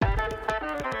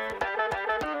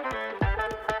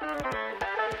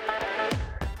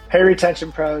Hey,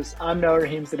 Retention Pros. I'm Noah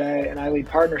Rahimzadeh, and I lead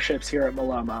partnerships here at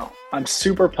Malomo. I'm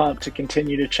super pumped to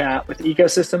continue to chat with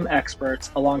ecosystem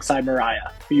experts alongside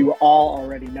Mariah, who you all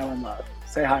already know and love.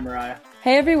 Say hi, Mariah.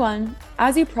 Hey everyone!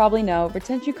 As you probably know,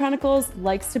 Retention Chronicles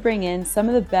likes to bring in some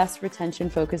of the best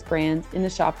retention-focused brands in the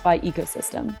Shopify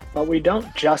ecosystem. But we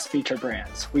don't just feature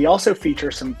brands. We also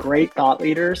feature some great thought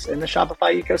leaders in the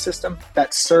Shopify ecosystem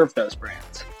that serve those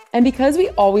brands. And because we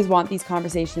always want these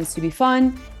conversations to be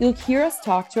fun, you'll hear us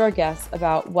talk to our guests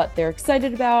about what they're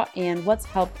excited about and what's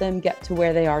helped them get to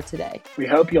where they are today. We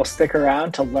hope you'll stick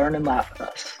around to learn and laugh with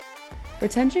us.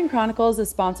 Retention Chronicles is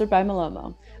sponsored by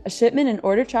Malomo, a shipment and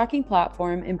order tracking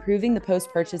platform improving the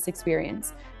post-purchase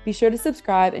experience. Be sure to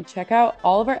subscribe and check out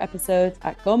all of our episodes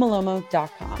at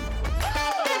gomalomo.com.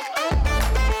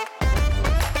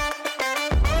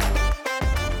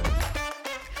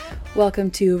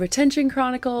 Welcome to Retention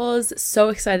Chronicles. So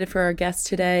excited for our guest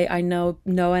today. I know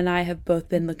Noah and I have both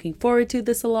been looking forward to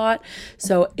this a lot.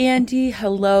 So Andy,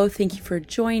 hello. Thank you for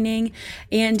joining.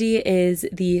 Andy is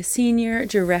the Senior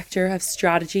Director of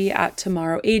Strategy at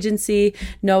Tomorrow Agency.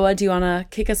 Noah, do you want to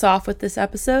kick us off with this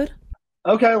episode?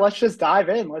 Okay, let's just dive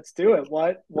in. Let's do it.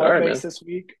 What right, makes this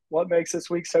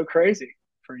week so crazy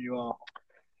for you all?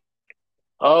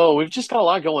 Oh, we've just got a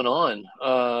lot going on.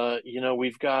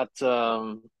 We've got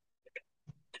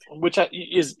which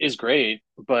is great,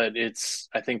 but it's,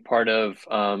 I think, part of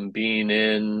being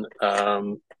in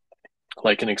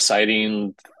like an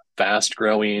exciting, fast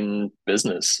growing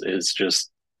business is just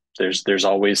there's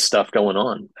always stuff going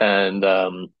on. And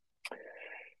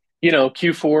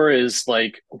Q4 is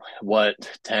like what,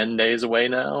 10 days away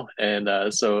now. And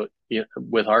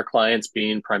with our clients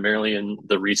being primarily in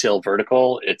the retail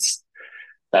vertical,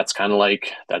 that's kind of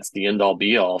like, that's the end all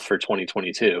be all for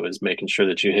 2022 is making sure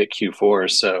that you hit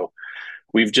Q4. So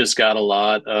we've just got a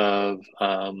lot of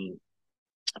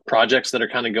projects that are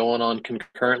kind of going on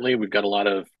concurrently. We've got a lot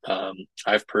of,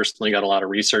 I've personally got a lot of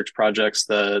research projects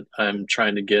that I'm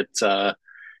trying to get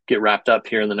wrapped up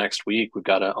here in the next week. We've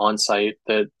got an on-site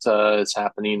that is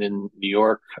happening in New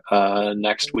York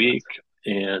next week.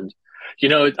 And,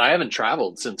 I haven't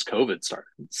traveled since COVID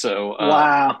started. So,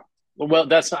 Wow. Well,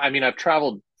 that's not, I mean, I've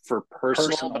traveled for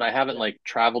personal, but I haven't like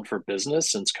traveled for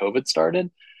business since COVID started.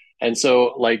 And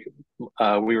so like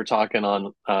we were talking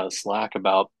on Slack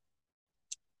about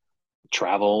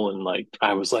travel, and like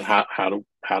I was like, how do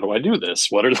I do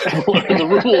this? What are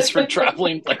the rules for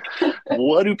traveling? Like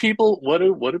what do people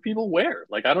wear?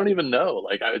 Like I don't even know.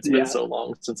 Like it's been so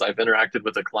long since I've interacted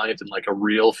with a client in like a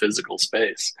real physical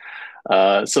space.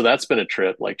 So that's been a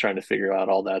trip, like trying to figure out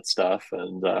all that stuff.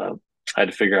 And I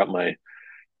had to figure out my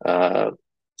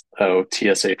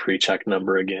TSA pre-check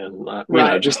number again.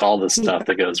 Just all the stuff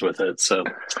that goes with it. So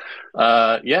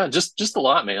just a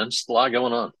lot, man. Just a lot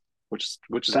going on, which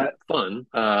is fun.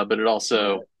 But it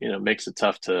also, makes it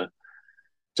tough to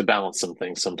balance some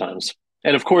things sometimes.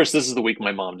 And of course, this is the week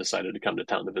my mom decided to come to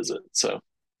town to visit. So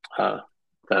of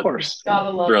course,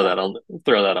 throw that on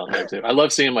there too. I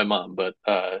love seeing my mom, but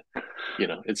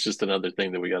it's just another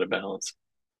thing that we got to balance.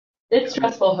 It's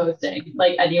stressful hosting,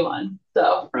 like anyone.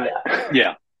 So right.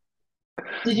 Yeah.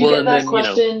 Did you get that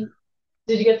question?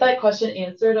 Did you get that question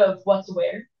answered of what to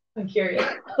wear? I'm curious.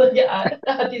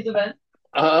 at these events.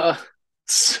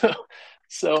 So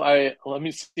let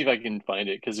me see if I can find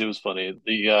it because it was funny.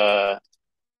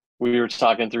 We were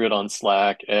talking through it on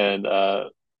Slack, and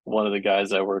one of the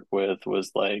guys I work with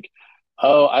was like,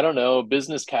 "Oh, I don't know,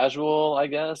 business casual, I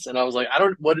guess." And I was like,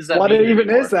 what does that mean? What even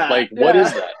anymore? is that? Like, what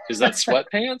is that? Is that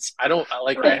sweatpants? I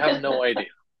have no idea.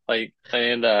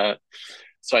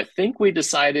 So I think we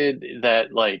decided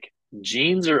that like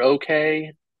jeans are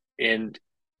okay. And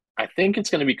I think it's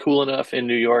going to be cool enough in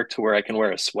New York to where I can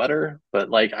wear a sweater, but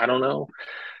like, I don't know.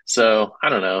 So I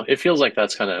don't know. It feels like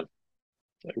that's kind of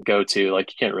go-to,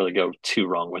 like you can't really go too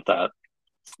wrong with that,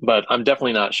 but I'm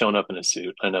definitely not showing up in a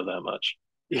suit. I know that much.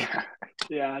 Yeah.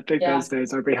 I think those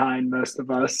days are behind most of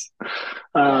us.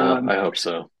 I hope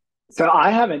so. So I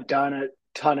haven't done a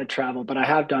ton of travel, but I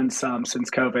have done some since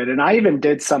COVID. And I even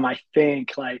did some, I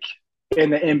think, like in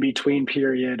the in-between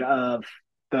period of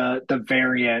the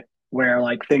variant where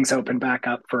like things open back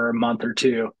up for a month or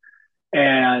two.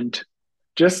 And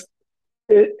just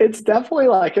it's definitely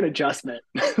like an adjustment.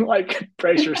 Like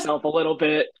brace yourself a little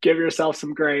bit, give yourself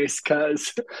some grace,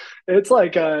 because it's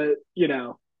like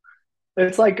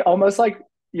it's like almost like,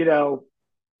 you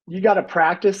got to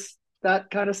practice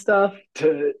that kind of stuff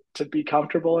to be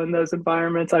comfortable in those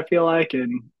environments, I feel like.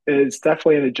 And it's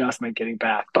definitely an adjustment getting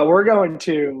back. But we're going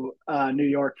to New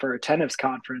York for a tennis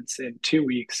conference in 2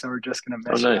 weeks. So we're just going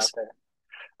to miss it out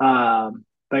there.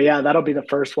 But yeah, that'll be the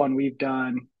first one we've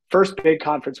done first big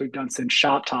conference we've done since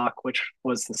Shop Talk, which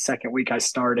was the second week I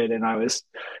started, and I was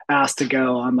asked to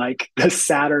go on like the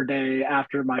Saturday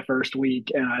after my first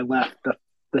week, and I left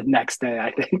the next day,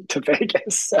 I think, to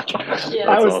Vegas. So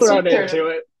I was thrown into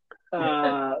it,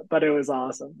 but it was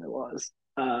awesome. It was.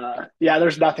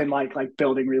 There's nothing like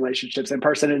building relationships in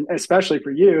person, and especially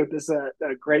for you, this is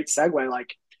a great segue.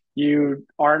 Like you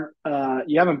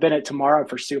haven't been at Tomorrow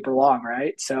for super long,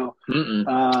 right? So,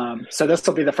 so this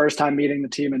will be the first time meeting the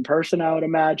team in person, I would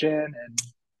imagine,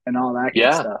 and all that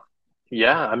good stuff.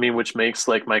 Yeah, I mean, which makes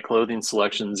like my clothing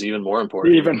selections even more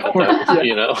important. Even more,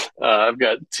 you know, I've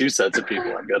got 2 sets of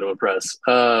people I've got to impress.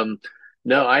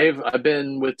 No, I've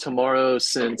been with Tomorrow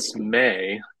since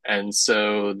May, and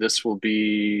so this will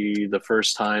be the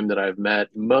first time that I've met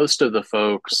most of the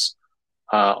folks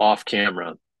off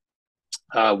camera.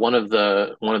 One of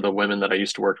the women that I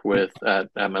used to work with at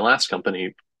my last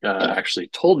company actually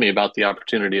told me about the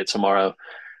opportunity at Tomorrow,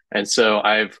 and so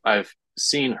I've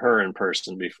seen her in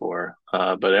person before,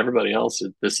 but everybody else,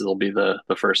 this will be the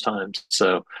first time.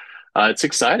 So it's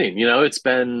exciting. You know, it's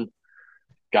been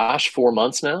 4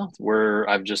 months now where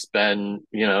I've just been,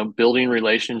 you know, building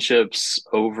relationships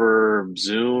over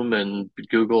Zoom and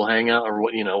Google Hangout or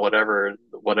whatever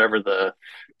the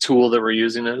tool that we're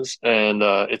using is. And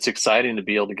it's exciting to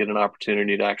be able to get an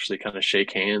opportunity to actually kind of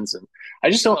shake hands. And I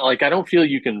don't feel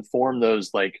you can form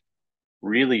those like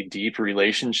really deep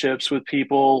relationships with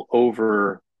people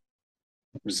over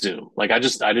Zoom. Like I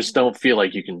just don't feel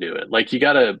like you can do it. Like you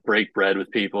got to break bread with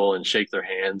people and shake their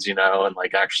hands, you know, and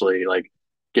like actually like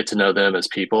get to know them as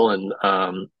people. And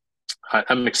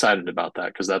I'm excited about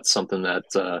that because that's something that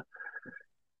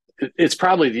it's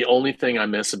probably the only thing I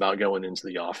miss about going into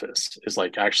the office is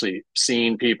like actually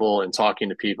seeing people and talking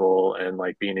to people and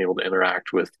like being able to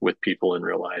interact with people in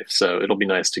real life. So it'll be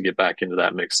nice to get back into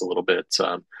that mix a little bit,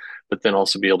 but then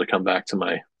also be able to come back to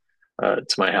my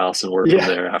house and work from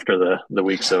there after the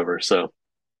week's over. So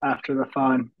after the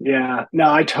fun,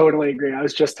 no, I totally agree. I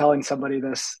was just telling somebody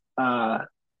this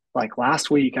like last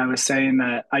week. I was saying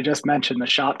that I just mentioned the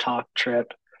Shop Talk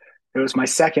trip. It was my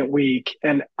second week,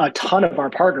 and a ton of our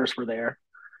partners were there.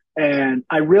 And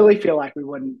I really feel like we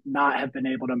would not have been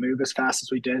able to move as fast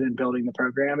as we did in building the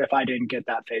program if I didn't get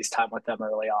that FaceTime with them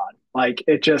early on. Like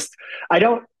it just, I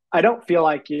don't feel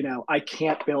like, you know, I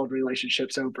can't build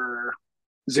relationships over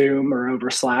Zoom or over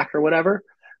Slack or whatever,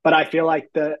 but I feel like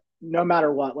no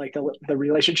matter what, like the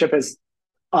relationship is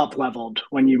up leveled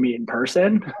when you meet in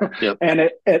person. Yep. And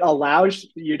it allows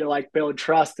you to like build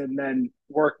trust and then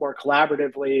work more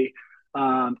collaboratively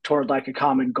toward like a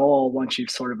common goal once you've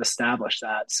sort of established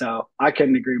that. So I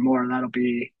couldn't agree more. That'll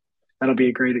be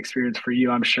a great experience for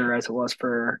you, I'm sure, as it was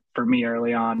for me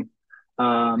early on.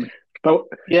 But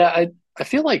yeah, I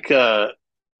feel like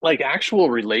actual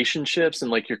relationships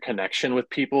and like your connection with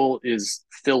people is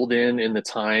filled in the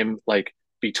time like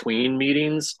between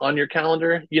meetings on your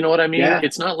calendar. You know what I mean? Yeah.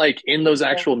 It's not like in those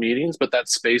actual meetings, but that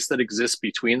space that exists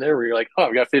between there where you're like, oh,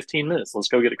 I've got 15 minutes. Let's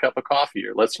go get a cup of coffee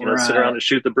or let's, sit around and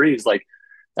shoot the breeze. Like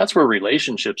that's where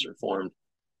relationships are formed.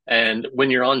 And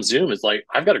when you're on Zoom, it's like,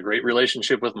 I've got a great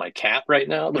relationship with my cat right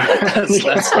now. But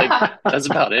that's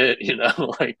about it, you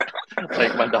know, like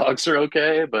my dogs are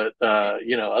okay. But,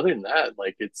 you know, other than that,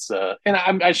 like it's, and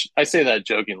I say that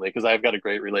jokingly because I've got a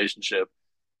great relationship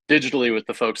digitally with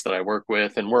the folks that I work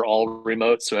with, and we're all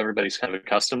remote. So everybody's kind of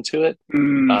accustomed to it.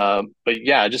 But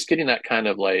yeah, just getting that kind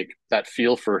of like that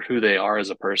feel for who they are as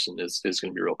a person is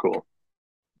going to be real cool.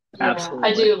 Yeah, absolutely.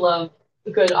 I do love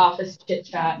a good office chit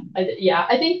chat.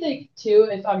 I think like too,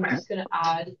 if I'm just going to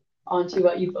add onto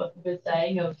what you both have been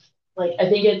saying of like, I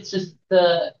think it's just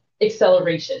the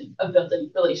acceleration of building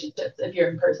relationships. If you're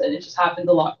in person, it just happens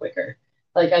a lot quicker.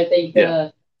 Like I think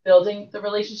building the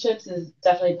relationships is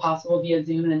definitely possible via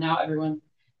Zoom, and now everyone's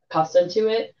accustomed to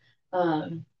it.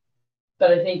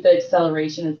 But I think the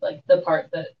acceleration is like the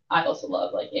part that I also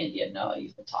love, like Andy and Noah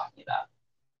you've been talking about.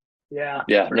 Yeah,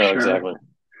 sure. Exactly.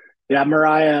 Yeah,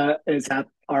 Mariah is at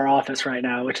our office right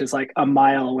now, which is like a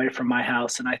mile away from my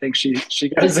house, and I think she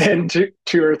goes in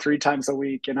two or three times a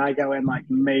week, and I go in like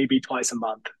maybe twice a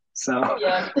month. So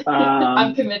yeah,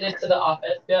 I'm committed to the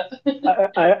office. Yeah,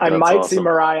 I might see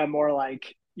Mariah more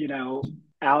like, you know,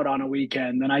 out on a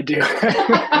weekend than I do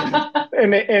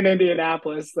in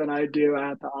Indianapolis than I do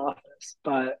at the office.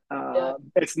 But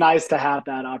it's nice to have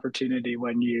that opportunity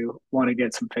when you want to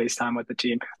get some FaceTime with the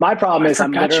team. My problem is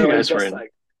I'm literally just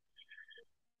like,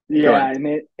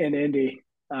 in Indy.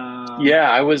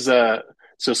 I was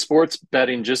so sports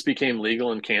betting just became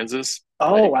legal in Kansas.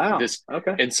 Oh, wow.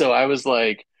 Okay. And so I was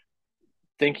like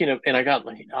thinking of, and I got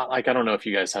like I don't know if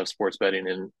you guys have sports betting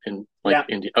in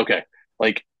Indy. Okay.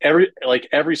 Like like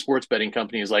every sports betting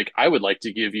company is like, I would like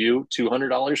to give you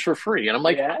 $200 for free. And I'm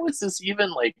like, how is this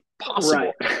even like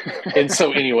possible? Right. And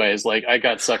so anyways, like I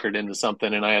got suckered into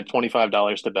something and I had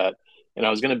 $25 to bet, and I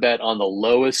was going to bet on the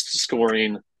lowest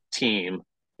scoring team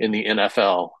in the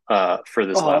NFL for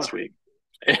this last week.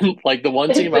 And like the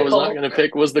one team I was not going to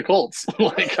pick was the Colts.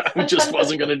 Like I just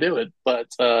wasn't going to do it, but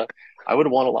I would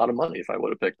have won a lot of money if I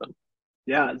would have picked them.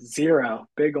 Yeah, 0.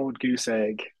 Big old goose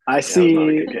egg. I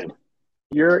see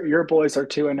your boys are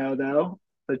 2-0 though.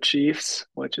 The Chiefs,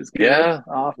 which is good. Yeah,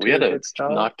 we had a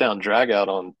knockdown drag out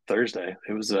on Thursday.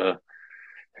 It was the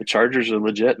Chargers are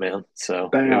legit, man. So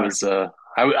it was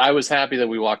I was happy that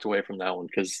we walked away from that one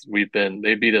because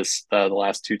they beat us the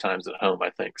last 2 times at home, I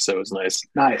think. So it was nice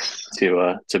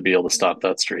to be able to stop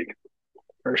that streak.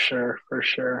 For sure.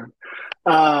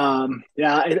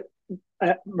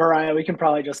 Mariah, we can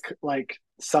probably just like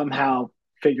somehow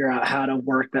figure out how to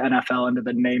work the NFL into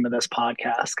the name of this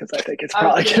podcast because I think it's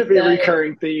probably going to be a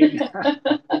recurring theme.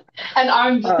 And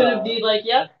I'm just going to be like,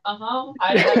 yep,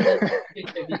 I have this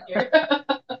contribute here.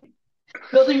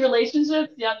 Building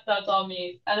relationships, yep, that's all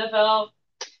me. NFL,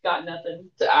 got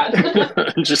nothing to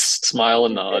add. Just smile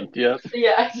and nod, yep.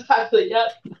 Yeah, exactly,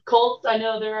 yep. Colts, I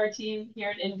know they're our team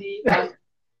here in Indy.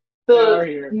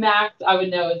 The max I would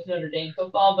know is Notre Dame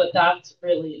football, but that's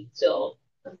really still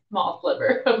a small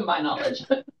sliver of my knowledge.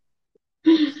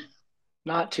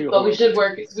 Not too. But we should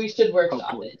workshop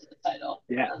it into the title.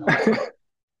 Yeah,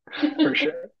 for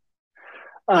sure.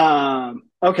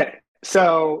 Okay,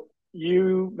 so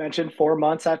you mentioned 4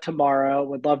 months at Tomorrow.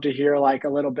 Would love to hear like a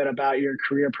little bit about your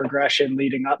career progression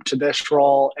leading up to this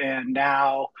role and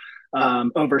now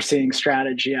overseeing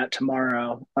strategy at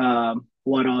Tomorrow.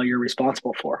 What all you're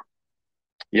responsible for?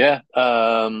 Yeah,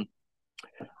 I've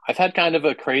had kind of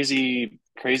a crazy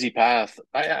path.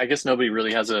 I guess nobody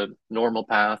really has a normal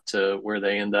path to where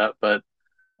they end up, but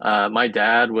my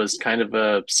dad was kind of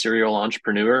a serial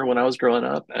entrepreneur when I was growing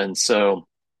up, and so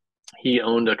he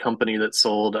owned a company that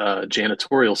sold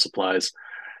janitorial supplies.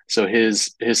 So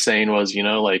his saying was,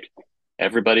 like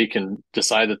everybody can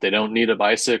decide that they don't need a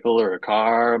bicycle or a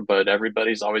car, but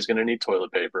everybody's always going to need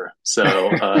toilet paper. So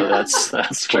that's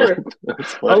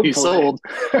what he sold.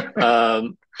 I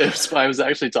was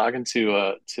actually talking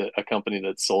to a company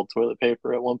that sold toilet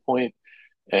paper at one point,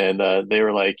 and they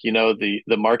were like, the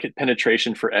market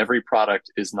penetration for every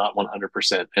product is not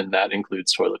 100%, and that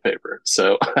includes toilet paper.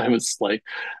 So I was like,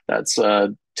 that's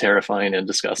terrifying and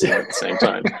disgusting at the same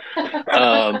time.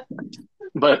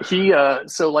 But he,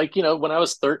 when I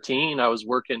was 13, I was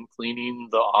working cleaning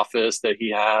the office that he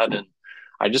had, and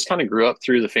I just kind of grew up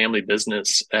through the family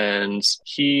business. And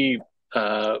he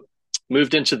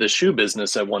moved into the shoe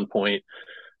business at one point.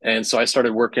 And so I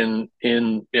started working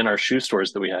in our shoe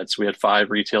stores that we had. So we had 5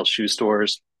 retail shoe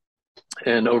stores.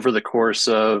 And over the course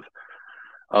of,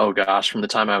 from the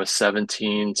time I was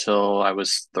 17 till I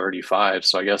was 35,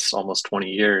 so I guess almost 20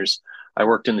 years, I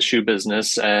worked in the shoe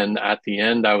business. And at the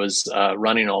end, I was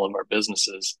running all of our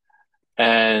businesses.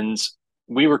 And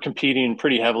we were competing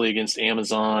pretty heavily against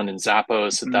Amazon and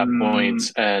Zappos at that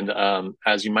point. And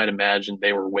as you might imagine,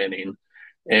 they were winning.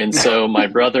 And so my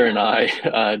brother and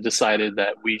I decided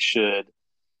that we should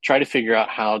try to figure out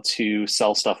how to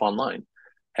sell stuff online.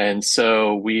 And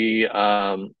so we,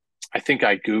 I think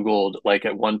I Googled like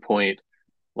at one point,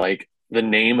 like the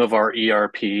name of our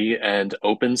ERP and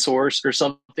open source or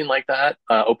something like that,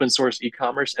 open source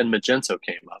e-commerce, and Magento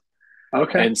came up.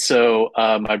 Okay. And so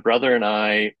my brother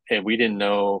and we didn't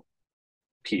know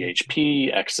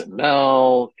PHP,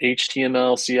 XML,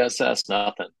 HTML, CSS,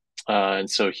 nothing. And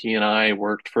so he and I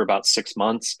worked for about 6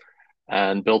 months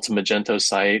and built a Magento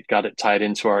site, got it tied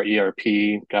into our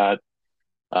ERP, got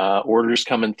orders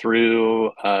coming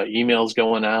through, emails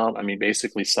going out. I mean,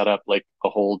 basically set up like a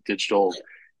whole digital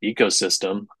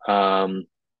ecosystem, and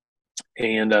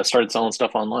started selling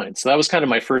stuff online. So that was kind of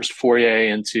my first foray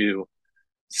into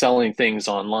selling things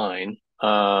online.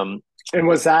 And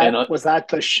was that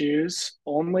the shoes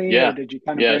only? Yeah. Or did you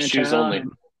kind of branch shoes out only.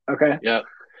 Okay. Yeah.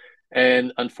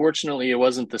 And unfortunately, it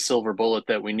wasn't the silver bullet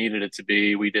that we needed it to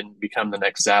be. We didn't become the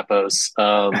next Zappos.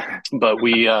 But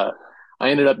I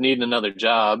ended up needing another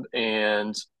job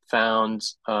and found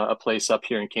a place up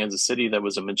here in Kansas City that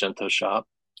was a Magento shop.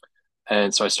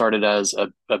 And so I started as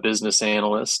a business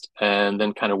analyst and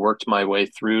then kind of worked my way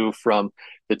through from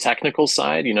the technical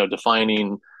side,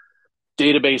 defining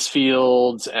database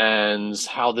fields and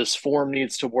how this form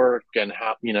needs to work and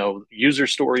how, user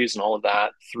stories and all of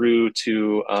that through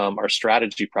to our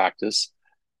strategy practice,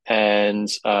 and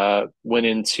went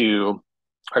into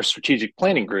our strategic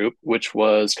planning group, which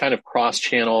was kind of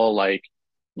cross-channel, like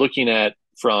looking at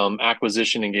from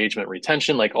acquisition, engagement,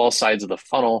 retention, like all sides of the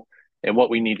funnel, and what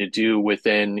we need to do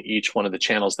within each one of the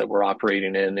channels that we're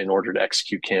operating in order to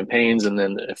execute campaigns and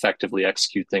then effectively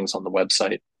execute things on the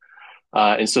website.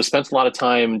 And so spent a lot of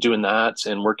time doing that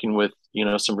and working with,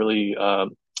 some really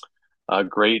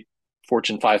great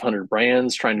Fortune 500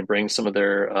 brands, trying to bring some of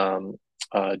their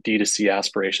D2C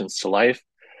aspirations to life.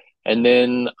 And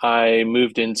then I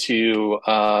moved into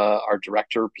our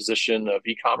director position of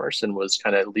e-commerce and was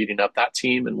kind of leading up that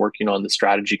team and working on the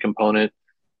strategy component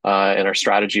and our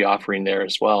strategy offering there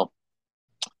as well.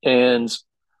 And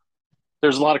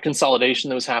there's a lot of consolidation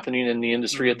that was happening in the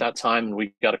industry at that time, and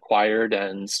we got acquired,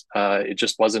 and it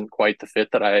just wasn't quite the fit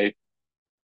that I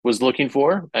was looking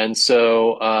for. And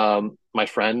so my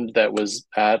friend that was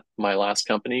at my last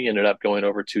company ended up going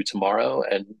over to Tomorrow,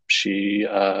 and she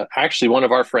actually, one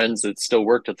of our friends that still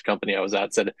worked at the company I was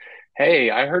at said, "Hey,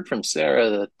 I heard from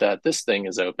Sarah that this thing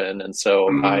is open." And so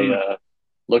I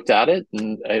looked at it,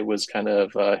 and it was kind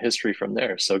of history from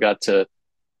there. So got to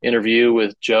interview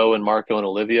with Joe and Marco and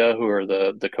Olivia, who are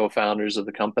the co-founders of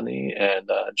the company, and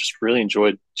just really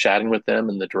enjoyed chatting with them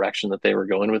and the direction that they were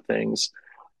going with things,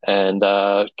 and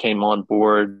came on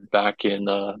board back in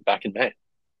May.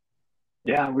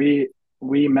 Yeah, we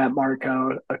met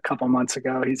Marco a couple months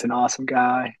ago. He's an awesome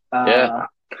guy. Yeah.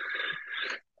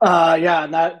 Yeah,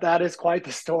 and that is quite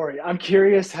the story. I'm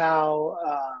curious how,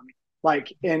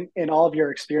 like in all of your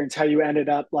experience, how you ended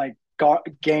up like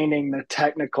gaining the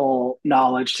technical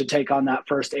knowledge to take on that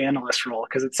first analyst role.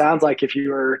 Because it sounds like if you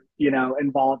were,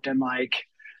 involved in like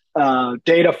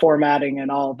data formatting and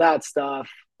all of that stuff,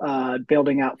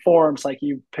 building out forms, like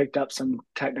you picked up some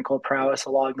technical prowess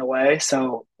along the way.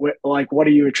 So what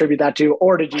do you attribute that to?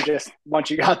 Or did you just, once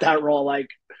you got that role, like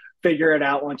figure it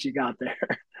out once you got there?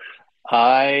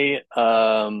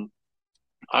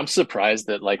 I'm surprised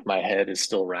that like my head is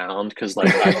still round, because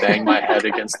like I bang my head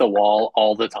against the wall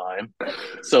all the time.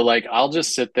 So like I'll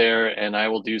just sit there and I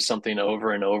will do something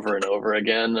over and over and over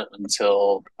again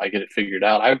until I get it figured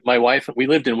out. My wife, we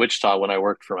lived in Wichita when I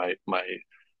worked for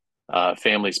my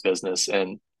family's business,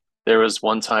 and there was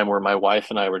one time where my wife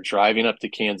and I were driving up to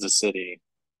Kansas City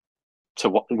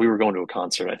we were going to a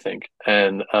concert, I think,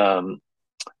 and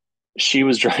she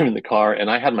was driving the car, and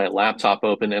I had my laptop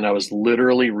open, and I was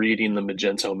literally reading the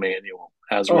Magento manual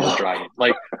as we were driving,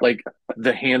 like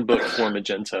the handbook for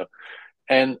Magento.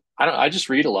 And I just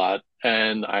read a lot,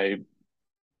 and I'm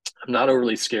not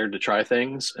overly scared to try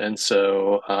things. And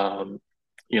so,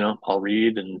 I'll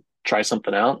read and try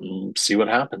something out and see what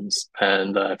happens.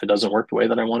 And if it doesn't work the way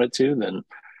that I want it to, then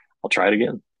I'll try it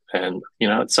again. And,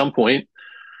 at some point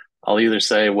I'll either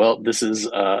say, well, this is,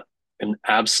 an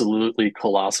absolutely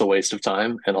colossal waste of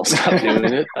time, and I'll stop doing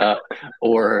it,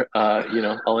 or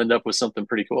I'll end up with something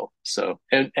pretty cool. So,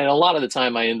 and a lot of the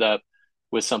time I end up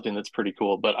with something that's pretty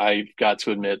cool, but I've got to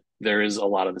admit there is a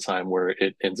lot of the time where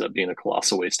it ends up being a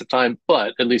colossal waste of time,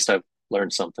 but at least I've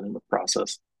learned something in the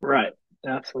process. Right.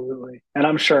 Absolutely. And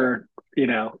I'm sure,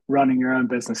 running your own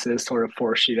businesses sort of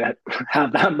force you to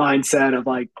have that mindset of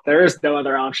like, there is no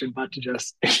other option but to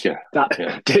just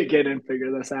dig in and figure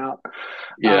this out.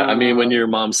 Yeah. I mean, when your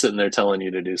mom's sitting there telling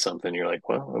you to do something, you're like,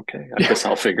 well, okay, I guess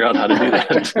I'll figure out how to do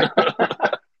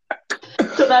that.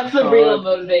 So that's the real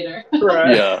motivator.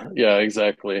 Right. Yeah,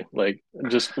 exactly. Like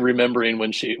just remembering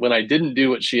when I didn't do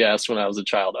what she asked when I was a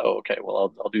child. Oh, okay.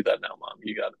 Well, I'll do that now, Mom.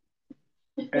 You got it.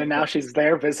 And now she's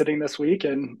there visiting this week,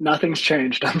 and nothing's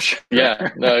changed, I'm sure. Yeah,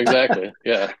 no, exactly.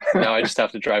 Yeah. Now I just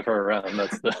have to drive her around.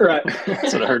 That's right.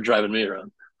 Instead of her driving me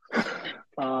around.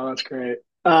 Oh, that's great.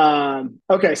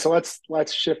 Okay, so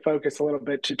let's shift focus a little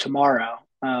bit to Tomorrow.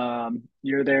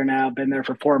 You're there now, been there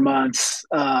for 4 months.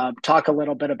 Talk a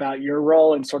little bit about your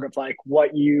role and sort of like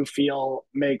what you feel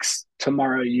makes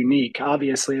Tomorrow unique.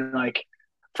 Obviously, like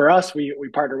for us, we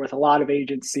partner with a lot of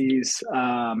agencies.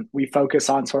 We focus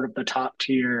on sort of the top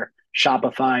tier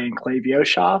Shopify and Klaviyo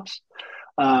shops.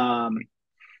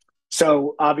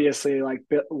 So obviously, like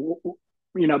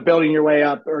building your way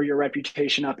up or your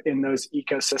reputation up in those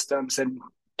ecosystems and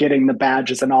getting the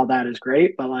badges and all that is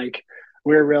great. But like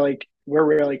we're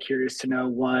really curious to know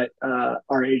what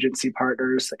our agency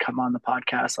partners that come on the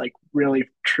podcast like really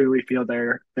truly feel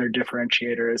their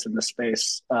differentiator is in the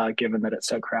space, given that it's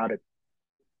so crowded.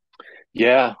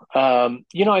 Yeah.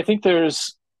 I think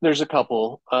there's a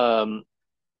couple.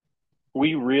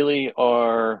 We really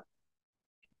are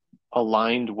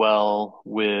aligned well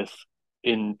with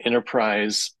an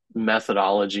enterprise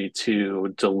methodology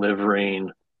to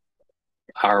delivering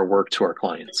our work to our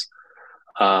clients.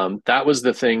 That was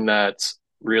the thing that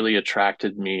really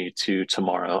attracted me to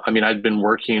Tomorrow. I mean, I'd been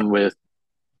working with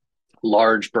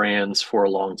large brands for a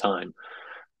long time,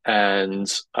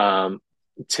 and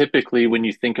typically when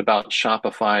you think about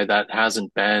Shopify, that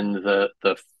hasn't been the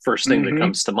first thing that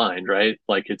comes to mind, right?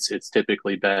 Like it's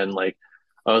typically been like,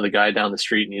 oh, the guy down the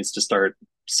street needs to start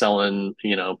selling,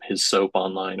 his soap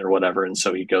online or whatever, and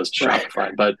so he goes to Shopify.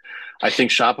 Right. But I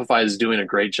think Shopify is doing a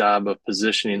great job of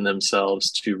positioning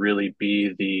themselves to really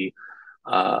be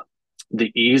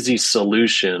the easy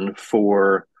solution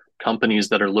for companies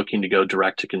that are looking to go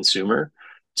direct to consumer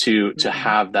to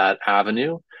have that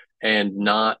avenue and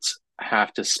not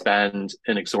have to spend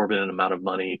an exorbitant amount of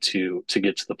money to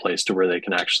get to the place to where they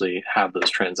can actually have those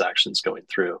transactions going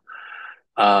through.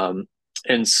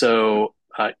 And so,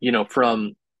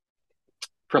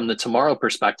 from the Tomorrow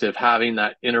perspective, having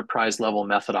that enterprise level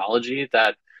methodology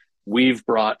that we've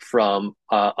brought from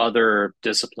other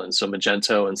disciplines, so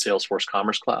Magento and Salesforce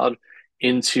Commerce Cloud,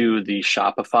 into the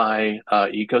Shopify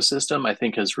ecosystem, I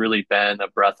think has really been a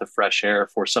breath of fresh air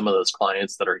for some of those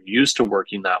clients that are used to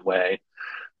working that way,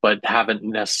 but haven't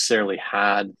necessarily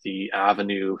had the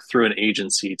avenue through an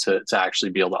agency to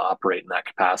actually be able to operate in that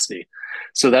capacity.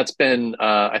 So that's been,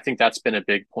 I think that's been a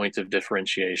big point of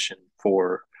differentiation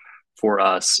for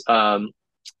us.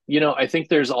 I think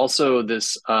there's also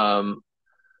this,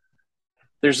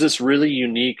 there's this really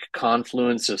unique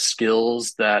confluence of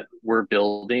skills that we're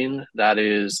building that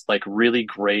is like really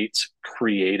great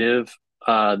creative,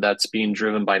 that's being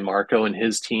driven by Marco and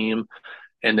his team,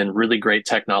 and then really great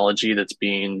technology that's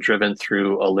being driven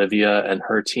through Olivia and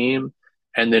her team,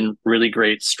 and then really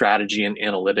great strategy and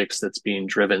analytics that's being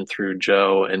driven through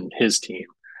Joe and his team.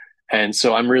 And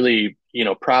so I'm really,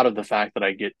 proud of the fact that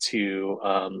I get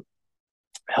to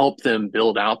help them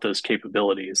build out those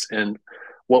capabilities. And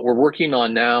what we're working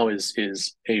on now is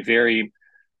a very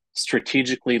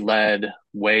strategically led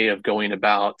way of going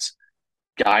about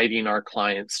guiding our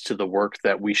clients to the work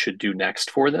that we should do next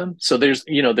for them. So there's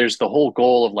the whole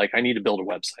goal of like, I need to build a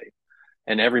website,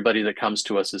 and everybody that comes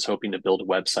to us is hoping to build a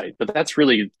website, but that's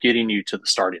really getting you to the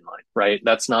starting line, right?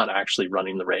 That's not actually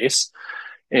running the race.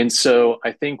 And so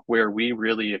I think where we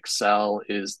really excel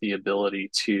is the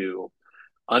ability to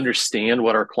understand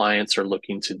what our clients are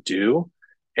looking to do,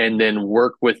 and then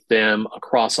work with them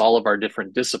across all of our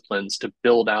different disciplines to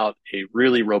build out a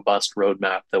really robust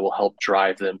roadmap that will help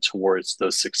drive them towards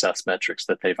those success metrics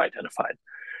that they've identified.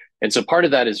 And so part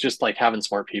of that is just like having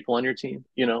smart people on your team,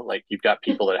 like you've got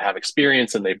people that have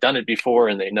experience and they've done it before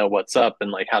and they know what's up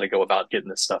and like how to go about getting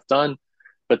this stuff done.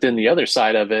 But then the other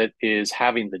side of it is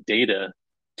having the data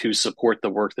to support the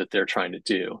work that they're trying to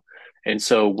do. And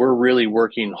so we're really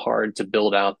working hard to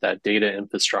build out that data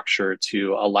infrastructure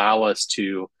to allow us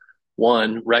to,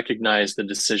 one, recognize the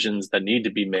decisions that need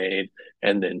to be made,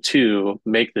 and then two,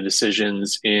 make the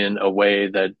decisions in a way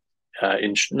that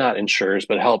not ensures,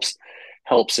 but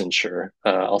helps ensure.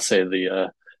 I'll say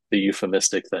the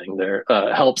euphemistic thing there,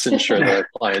 helps ensure that our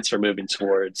clients are moving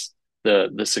towards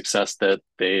the success that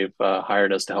they've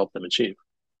hired us to help them achieve.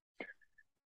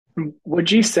 Would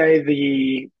you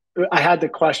say I had the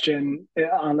question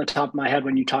on the top of my head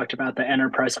when you talked about the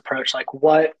enterprise approach, like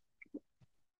what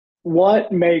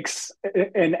makes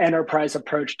an enterprise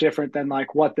approach different than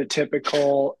like what the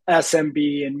typical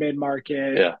SMB and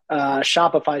mid-market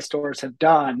Shopify stores have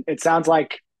done? It sounds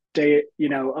like a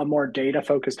more data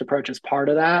focused approach is part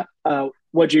of that.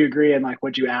 Would you agree? And like,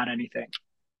 would you add anything?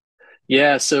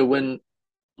 Yeah. So when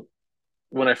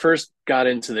I first got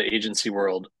into the agency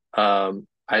world,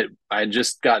 I had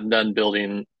just gotten done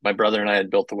building, my brother and I had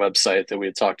built the website that we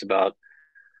had talked about.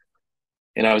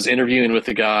 And I was interviewing with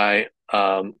a guy,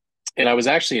 and I was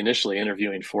actually initially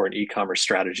interviewing for an e-commerce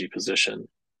strategy position.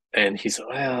 And he said,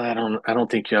 well, I don't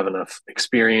think you have enough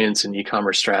experience in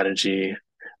e-commerce strategy,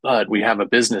 but we have a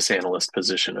business analyst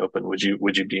position open. Would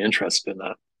you be interested in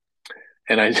that?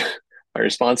 And my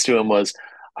response to him was,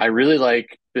 I really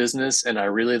like business and I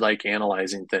really like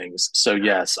analyzing things. So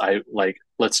yes,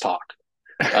 let's talk.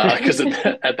 Because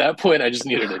at that point, I just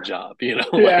needed a job,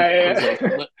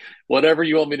 Like, whatever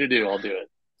you want me to do, I'll do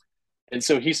it. And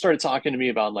so he started talking to me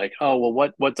about like, oh,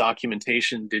 well, what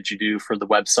documentation did you do for the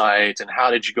website, and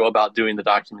how did you go about doing the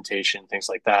documentation, things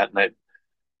like that. And I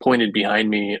pointed behind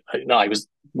me.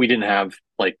 We didn't have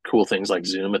like cool things like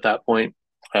Zoom at that point,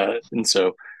 and so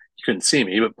you couldn't see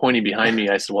me. But pointing behind me,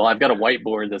 I said, well, I've got a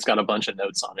whiteboard that's got a bunch of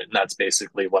notes on it, and that's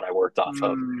basically what I worked off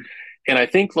of. And I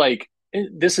think like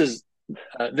this is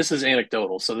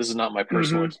anecdotal, so this is not my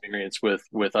personal experience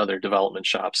with other development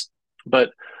shops,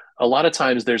 but a lot of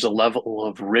times there's a level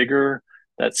of rigor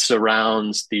that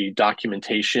surrounds the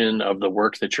documentation of the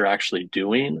work that you're actually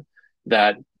doing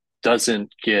that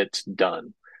doesn't get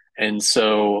done. And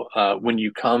so when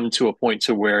you come to a point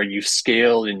to where you've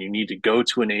scaled and you need to go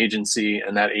to an agency,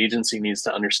 and that agency needs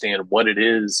to understand what it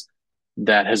is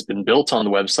that has been built on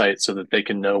the website so that they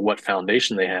can know what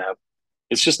foundation they have.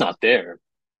 It's just not there.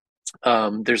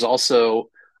 There's also,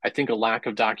 I think, a lack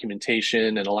of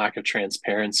documentation and a lack of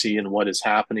transparency in what is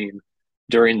happening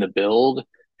during the build,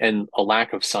 and a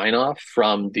lack of sign off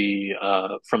from the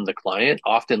client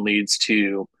often leads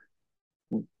to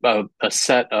a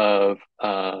set of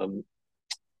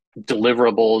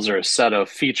deliverables or a set of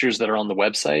features that are on the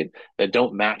website that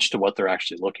don't match to what they're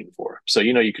actually looking for. So,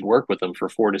 you can work with them for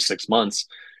 4 to 6 months.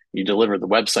 You deliver the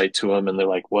website to them and they're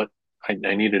like, what?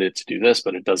 I needed it to do this,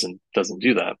 but it doesn't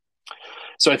do that.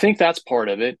 So I think that's part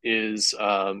of it is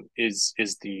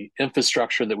the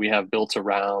infrastructure that we have built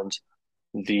around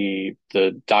the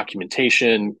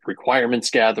documentation, requirements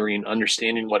gathering,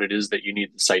 understanding what it is that you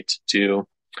need the site to do.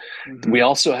 Mm-hmm. We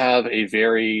also have a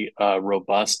very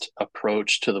robust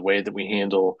approach to the way that we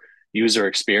handle user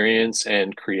experience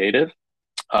and creative.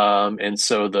 And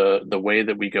so the way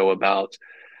that we go about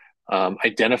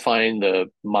identifying the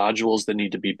modules that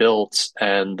need to be built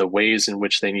and the ways in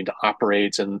which they need to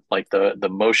operate, and like the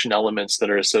motion elements that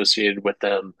are associated with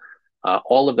them,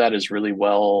 all of that is really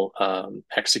well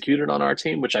executed on our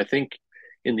team, which I think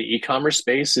in the e-commerce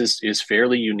space is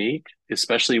fairly unique,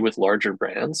 especially with larger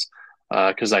brands,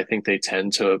 because I think they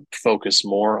tend to focus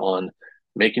more on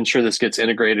making sure this gets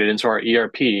integrated into our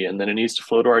ERP, and then it needs to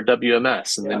flow to our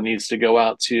WMS, and then it needs to go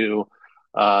out to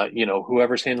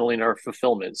whoever's handling our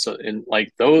fulfillment. So, and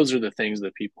like those are the things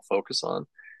that people focus on,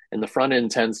 and the front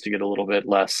end tends to get a little bit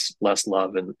less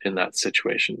love in that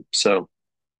situation. So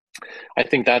I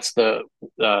think that's the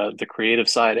creative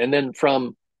side. And then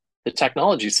from the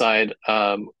technology side,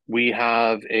 we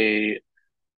have a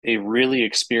really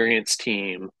experienced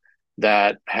team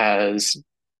that has,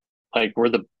 like,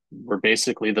 we're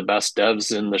basically the best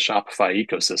devs in the Shopify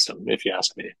ecosystem, if you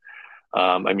ask me.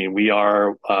 I mean, we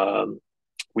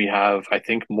have, I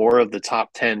think, more of the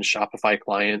top 10 Shopify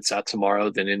clients at Tomorrow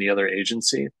than any other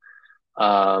agency.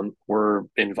 We're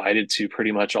invited to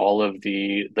pretty much all of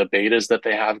the betas that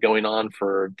they have going on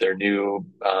for their new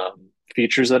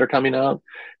features that are coming out.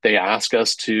 They ask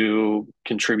us to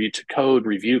contribute to code,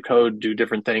 review code, do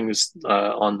different things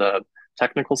on the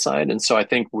technical side. And so I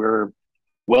think we're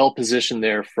well positioned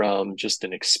there from just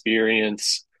an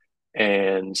experience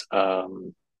and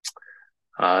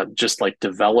just like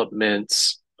development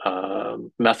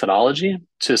methodology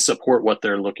to support what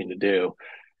they're looking to do.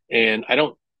 And I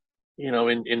don't,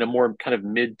 in a more kind of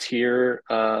mid-tier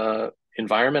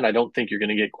environment, I don't think you're going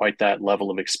to get quite that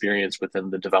level of experience within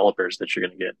the developers that you're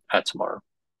going to get at Tomorrow.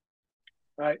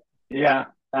 Right. Yeah,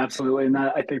 absolutely. And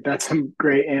I think that's some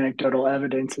great anecdotal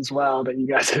evidence as well, that you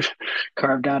guys have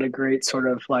carved out a great sort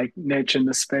of like niche in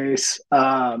the space.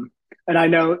 And I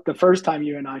know the first time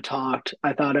you and I talked,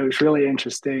 I thought it was really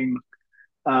interesting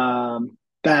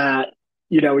that,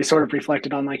 we sort of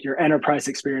reflected on like your enterprise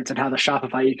experience and how the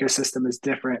Shopify ecosystem is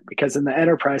different, because in the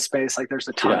enterprise space, like there's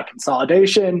a ton of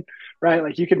consolidation, right?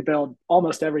 Like you can build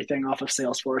almost everything off of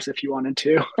Salesforce if you wanted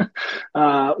to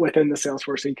within the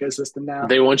Salesforce ecosystem now.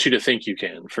 They want you to think you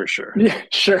can, for sure. Yeah,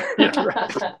 sure. Yeah.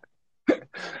 Right.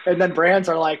 And then brands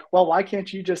are like, well, why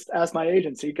can't you just, as my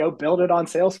agency, go build it on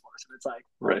Salesforce? And it's like,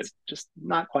 well, it's just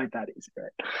not quite that easy,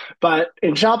 right? But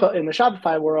in the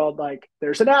Shopify world, like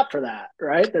there's an app for that,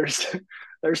 right? There's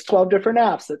 12 different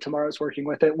apps that Tomorrow's working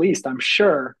with, at least, I'm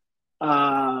sure.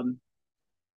 But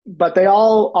they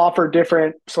all offer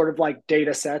different sort of like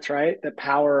data sets, right? That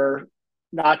power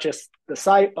not just the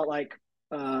site, but like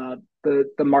the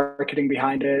marketing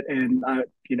behind it. And I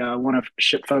want to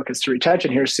shift focus to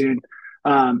retention here soon.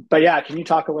 But yeah, can you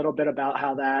talk a little bit about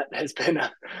how that has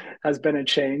been a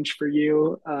change for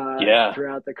you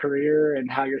throughout the career, and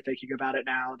how you're thinking about it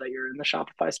now that you're in the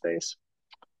Shopify space?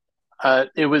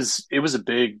 It was a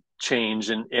big change,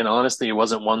 and honestly, it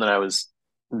wasn't one that I was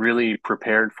really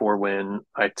prepared for when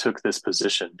I took this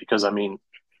position, because I mean,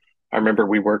 I remember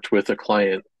we worked with a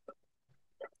client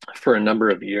for a number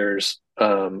of years.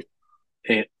 And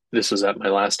this was at my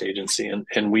last agency,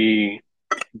 and we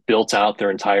built out their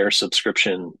entire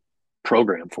subscription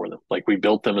program for them. Like we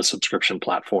built them a subscription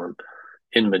platform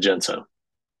in Magento.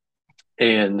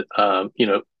 And,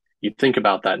 you think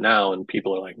about that now and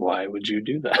people are like, why would you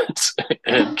do that?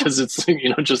 And because it's,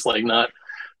 just like not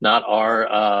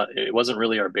our, it wasn't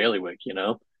really our bailiwick,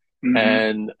 Mm-hmm.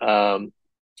 And,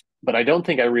 but I don't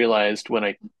think I realized when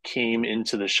I came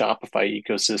into the Shopify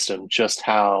ecosystem just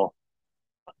how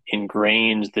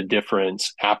ingrained the different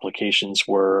applications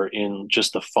were in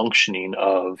just the functioning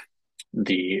of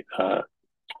the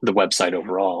website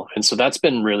overall. And so that's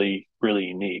been really, really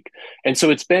unique. And so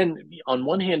it's been, on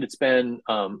one hand, it's been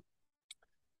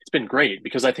great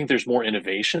because I think there's more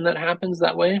innovation that happens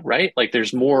that way, right? Like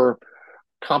there's more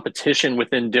competition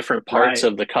within different parts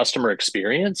of the customer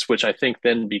experience, which I think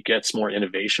then begets more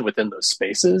innovation within those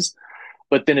spaces.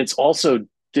 But then it's also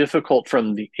difficult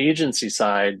from the agency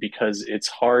side because it's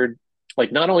hard.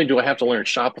 Like, not only do I have to learn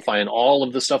Shopify and all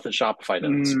of the stuff that Shopify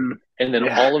does, and then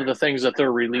all of the things that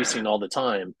they're releasing all the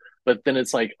time, but then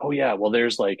it's like, oh yeah, well,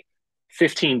 there's like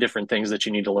 15 different things that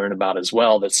you need to learn about as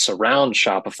well that surround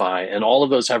Shopify. And all of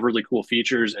those have really cool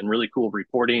features and really cool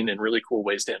reporting and really cool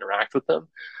ways to interact with them.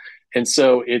 And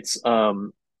so it's,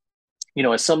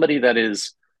 as somebody that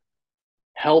is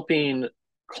helping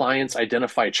clients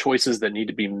identify choices that need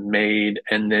to be made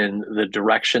and then the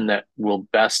direction that will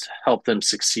best help them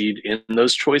succeed in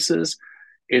those choices,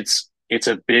 it's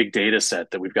a big data set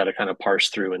that we've got to kind of parse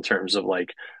through in terms of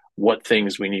like what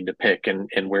things we need to pick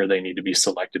and where they need to be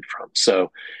selected from.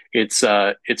 So it's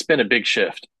been a big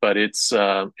shift, but it's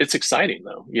exciting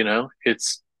though.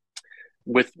 It's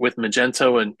with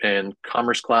Magento and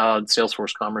Commerce Cloud,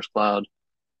 Salesforce Commerce Cloud,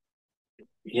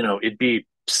 it'd be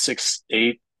 6,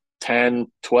 8, 10,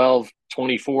 12,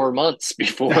 24 months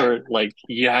before like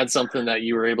you had something that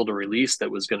you were able to release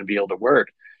that was going to be able to work.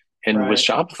 And with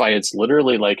Shopify, it's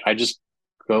literally like, I just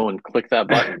go and click that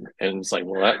button and it's like,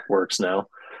 well, that works now,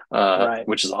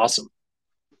 which is awesome.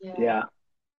 Yeah.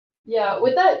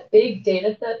 With that big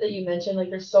data set that you mentioned, like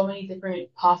there's so many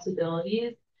different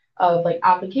possibilities of like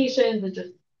applications and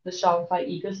just the Shopify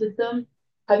ecosystem.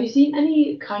 Have you seen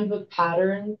any kind of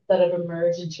patterns that have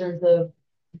emerged in terms of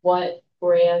what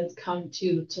brands come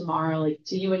to tomorrow, like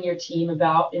to you and your team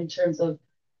about in terms of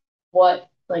what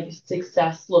like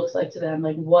success looks like to them,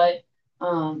 like what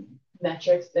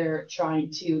metrics they're trying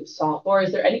to solve for?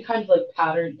 Is there any kind of like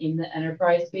pattern in the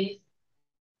enterprise space?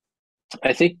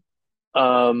 I think,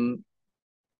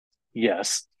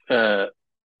 yes.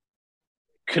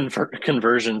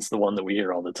 Conversion's the one that we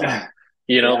hear all the time.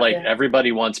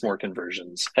 Everybody wants more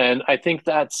conversions. And I think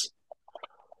that's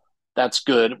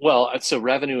good. Well, so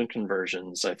revenue and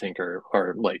conversions, I think are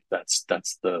like, that's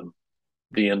the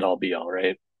end all be all,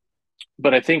 right?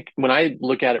 But I think when I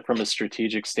look at it from a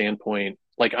strategic standpoint,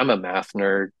 like I'm a math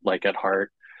nerd, like at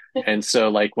heart. And so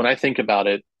like when I think about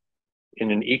it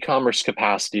in an e-commerce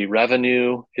capacity,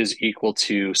 revenue is equal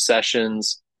to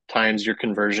sessions times your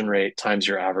conversion rate times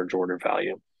your average order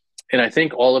value. And I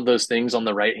think all of those things on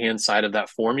the right-hand side of that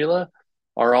formula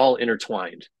are all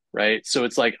intertwined, right? So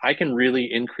it's like I can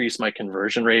really increase my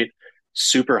conversion rate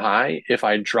super high if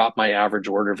I drop my average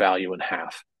order value in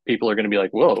half. People are going to be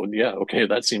like, whoa, yeah, okay,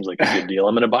 that seems like a good deal.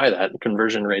 I'm going to buy that.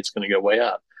 Conversion rate's going to go way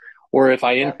up. Or if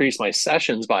I increase my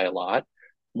sessions by a lot,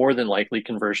 more than likely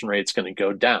conversion rate's going to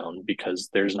go down because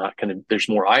there's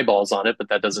more eyeballs on it, but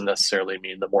that doesn't necessarily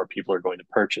mean that more people are going to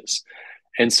purchase.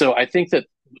 And so I think that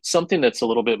something that's a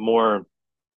little bit more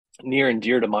near and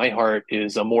dear to my heart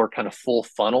is a more kind of full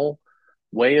funnel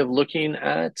way of looking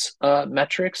at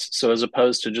metrics. So as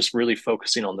opposed to just really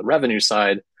focusing on the revenue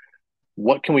side,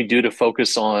 what can we do to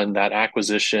focus on that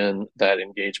acquisition, that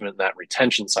engagement, that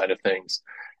retention side of things?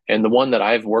 And the one that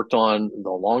I've worked on the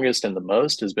longest and the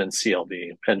most has been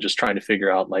CLV, and just trying to figure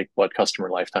out like what customer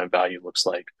lifetime value looks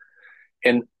like.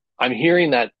 And I'm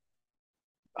hearing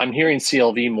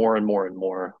CLV more and more and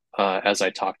more as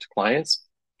I talk to clients,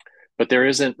 but there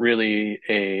isn't really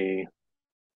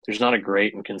there's not a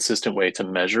great and consistent way to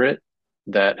measure it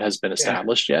that has been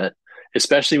established yet,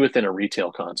 especially within a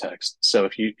retail context. So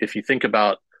if you think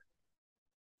about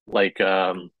like,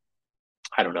 I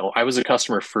don't know, I was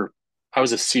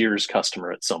a Sears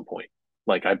customer at some point.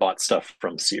 Like I bought stuff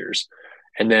from Sears.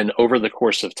 And then over the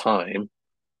course of time,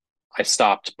 I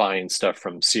stopped buying stuff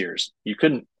from Sears.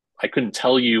 I couldn't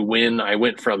tell you when I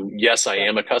went from, yes, I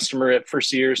am a customer for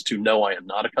Sears to no, I am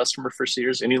not a customer for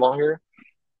Sears any longer.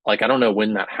 Like, I don't know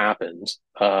when that happened,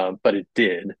 but it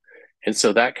did. And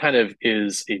so that kind of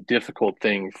is a difficult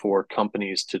thing for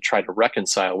companies to try to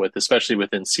reconcile with, especially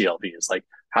within CLV. Is like,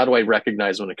 how do I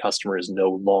recognize when a customer is no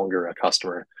longer a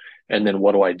customer? And then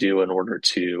what do I do in order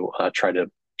to try to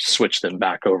switch them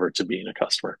back over to being a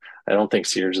customer? I don't think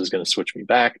Sears is going to switch me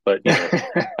back, but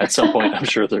at some point, I'm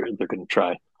sure they're going to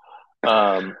try.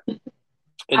 And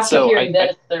after so hearing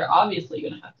this, they're obviously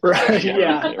going to have to. Right.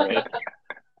 Yeah.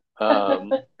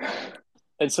 Right.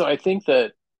 And so I think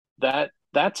that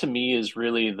to me is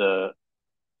really the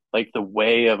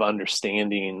way of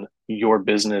understanding your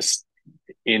business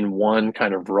in one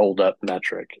kind of rolled up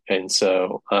metric. And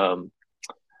so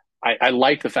I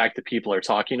like the fact that people are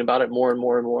talking about it more and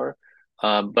more and more.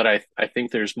 But I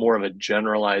think there's more of a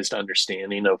generalized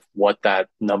understanding of what that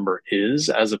number is,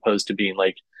 as opposed to being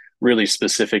like really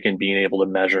specific and being able to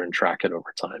measure and track it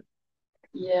over time.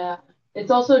 Yeah. It's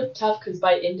also tough because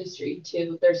by industry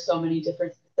too, there's so many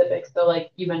different specifics. So like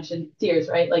you mentioned Sears,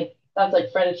 right? Like that's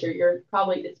like furniture,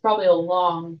 it's probably a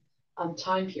long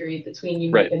time period between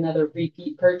you Right. make another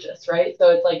repeat purchase, right? So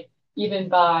it's like even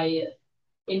by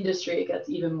industry, it gets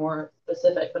even more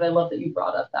specific. But I love that you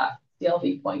brought up that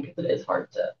CLV point because it is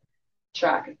hard to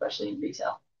track, especially in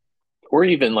retail. Or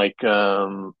even like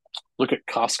look at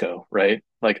Costco, right?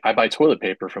 Like I buy toilet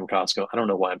paper from Costco. I don't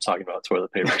know why I'm talking about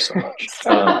toilet paper so much.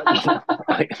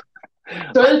 I,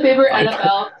 toilet paper,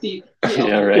 NFL,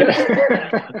 yeah, right.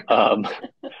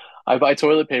 I buy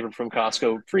toilet paper from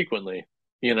Costco frequently,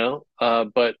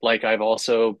 but like I've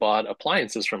also bought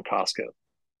appliances from Costco,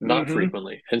 not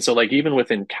frequently. And so like even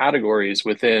within categories,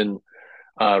 within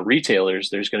retailers,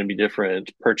 there's going to be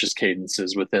different purchase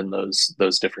cadences within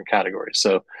those different categories.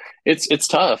 So it's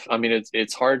tough. I mean,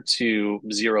 it's hard to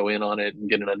zero in on it and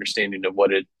get an understanding of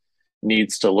what it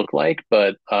needs to look like.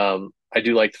 But I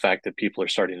do like the fact that people are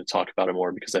starting to talk about it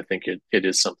more because I think it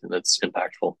is something that's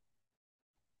impactful.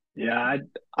 Yeah,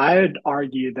 I'd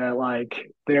argue that like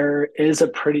there is a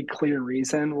pretty clear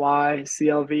reason why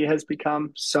CLV has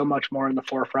become so much more in the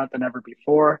forefront than ever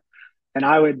before. And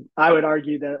I would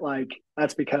argue that like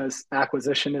that's because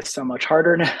acquisition is so much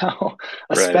harder now,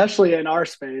 Right. especially in our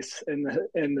space, in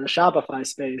the Shopify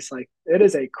space. Like it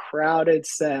is a crowded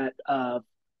set of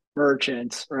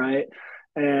merchants, right?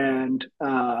 And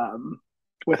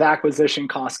with acquisition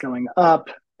costs going up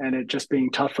and it just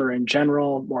being tougher in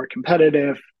general, more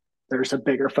competitive, there's a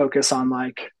bigger focus on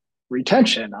like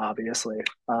retention, obviously.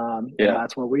 And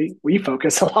that's what we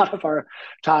focus a lot of our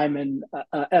time and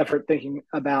effort thinking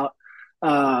about.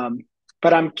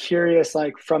 But I'm curious,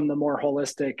 like from the more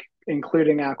holistic,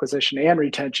 including acquisition and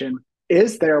retention,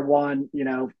 is there one,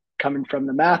 coming from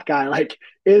the math guy, like,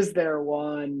 is there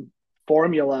one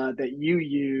formula that you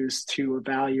use to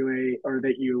evaluate or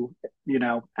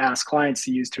that ask clients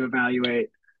to use to evaluate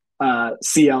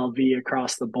CLV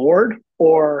across the board?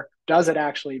 Or does it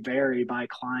actually vary by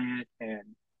client and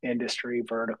industry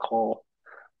vertical,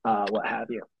 what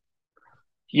have you?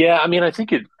 Yeah, I mean, I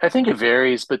think it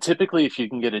varies, but typically, if you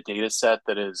can get a data set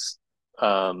that is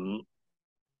um,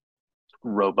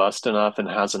 robust enough and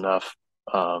has enough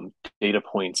data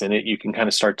points in it, you can kind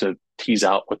of start to tease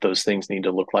out what those things need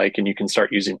to look like, and you can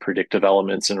start using predictive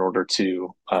elements in order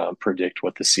to predict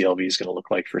what the CLV is going to look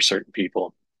like for certain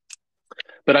people.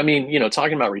 But I mean,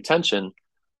 talking about retention,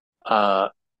 uh,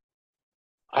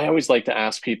 I always like to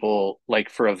ask people like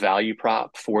for a value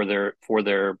prop for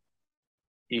their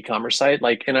e-commerce site,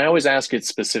 like, and I always ask it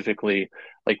specifically,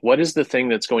 like, what is the thing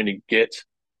that's going to get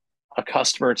a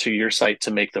customer to your site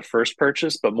to make the first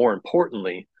purchase, but more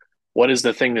importantly, what is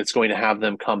the thing that's going to have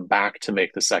them come back to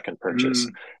make the second purchase?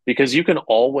 Because you can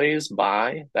always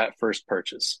buy that first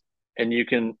purchase, and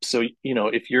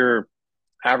if your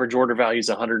average order value is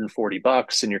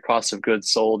 $140 and your cost of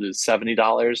goods sold is $70,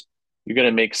 you're going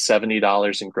to make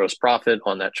 $70 in gross profit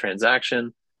on that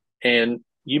transaction. And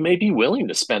you may be willing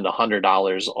to spend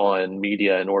 $100 on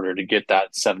media in order to get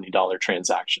that $70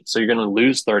 transaction. So you're going to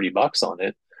lose $30 on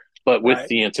it, but with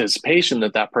the anticipation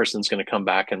that that person's going to come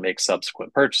back and make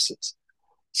subsequent purchases.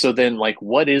 So then, like,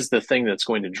 what is the thing that's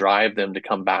going to drive them to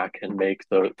come back and make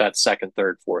that second,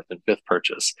 third, fourth, and fifth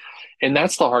purchase? And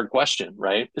that's the hard question,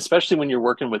 right? Especially when you're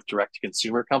working with direct to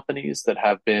consumer companies that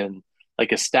have been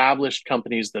like established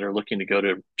companies that are looking to go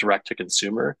to direct to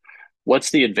consumer.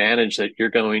 What's the advantage that you're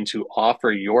going to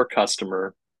offer your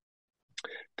customer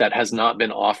that has not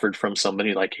been offered from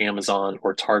somebody like Amazon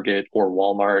or Target or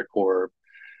Walmart or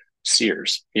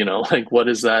Sears? Like what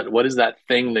is that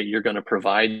thing that you're going to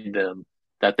provide them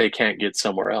that they can't get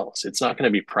somewhere else? It's not going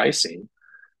to be pricing.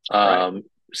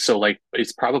 So like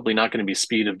it's probably not going to be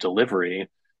speed of delivery.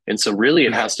 And so really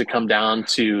it has to come down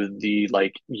to the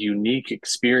like unique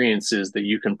experiences that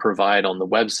you can provide on the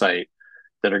website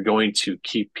that are going to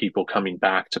keep people coming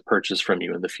back to purchase from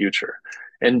you in the future.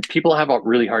 And people have a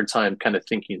really hard time kind of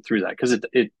thinking through that because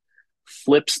it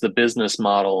flips the business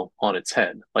model on its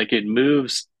head. Like it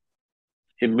moves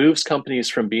companies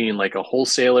from being like a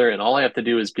wholesaler and all I have to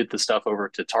do is get the stuff over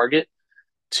to Target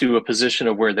to a position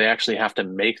of where they actually have to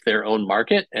make their own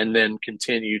market and then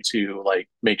continue to like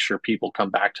make sure people come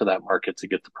back to that market to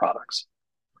get the products.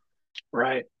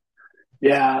 Right.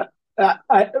 Yeah.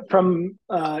 From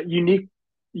unique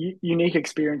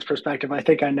experience perspective, I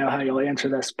think I know how you'll answer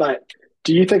this, but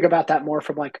do you think about that more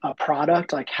from like a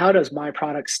product? Like how does my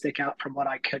product stick out from what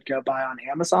I could go buy on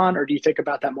Amazon? Or do you think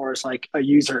about that more as like a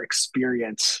user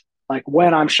experience? Like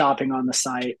when I'm shopping on the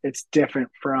site, it's different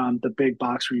from the big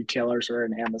box retailers or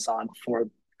in Amazon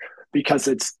because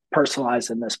it's personalized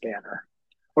in this banner.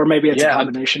 Or maybe it's a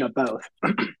combination of both.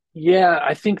 Yeah,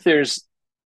 I think there's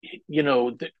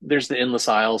the endless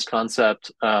aisles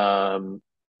concept,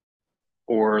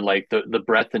 or like the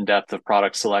breadth and depth of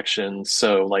product selection.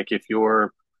 So like if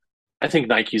you're, I think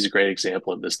Nike is a great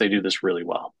example of this. They do this really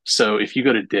well. So if you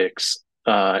go to Dick's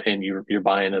and you're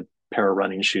buying a pair of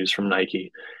running shoes from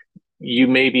Nike, you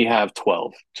maybe have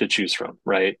 12 to choose from,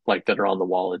 right? Like that are on the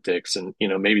wall at Dick's, and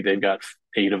maybe they've got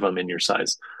 8 of them in your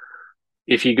size.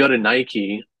 If you go to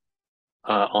Nike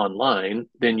online,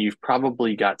 then you've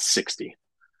probably got 60.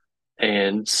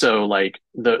 And so like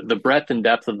the breadth and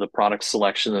depth of the product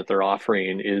selection that they're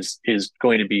offering is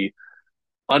going to be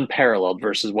unparalleled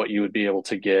versus what you would be able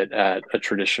to get at a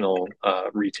traditional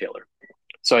retailer.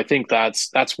 So I think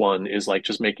that's one, is like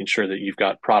just making sure that you've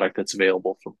got product that's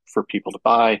available for people to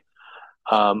buy.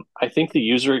 I think the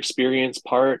user experience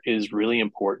part is really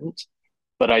important,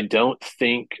 but I don't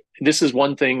think this is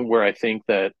one thing where I think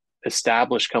that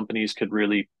established companies could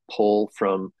really pull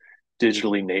from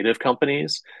digitally native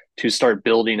companies to start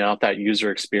building out that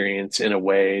user experience in a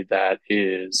way that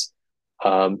is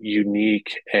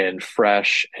unique and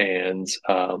fresh and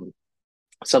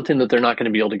something that they're not going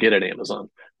to be able to get at Amazon.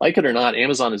 Like it or not,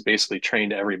 Amazon has basically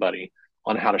trained everybody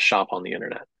on how to shop on the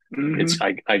internet.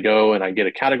 Mm-hmm. I go and I get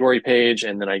a category page,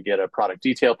 and then I get a product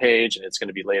detail page, and it's going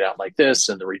to be laid out like this,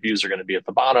 and the reviews are going to be at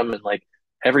the bottom, and like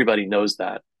everybody knows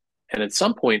that. And at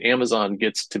some point, Amazon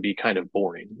gets to be kind of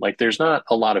boring. Like there's not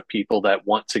a lot of people that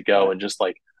want to go and just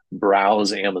like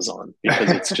browse Amazon,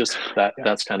 because it's just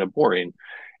that's kind of boring.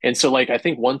 And so like I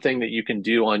think one thing that you can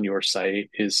do on your site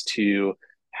is to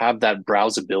have that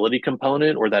browsability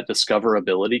component or that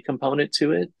discoverability component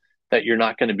to it that you're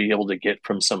not going to be able to get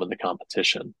from some of the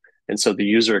competition. And so the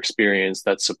user experience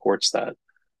that supports that.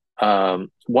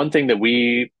 One thing that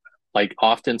we like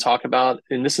often talk about,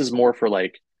 and this is more for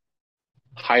like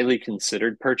highly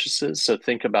considered purchases. So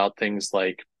think about things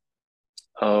like,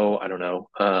 I don't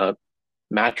know,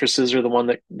 mattresses are the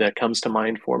one that comes to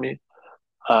mind for me.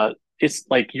 It's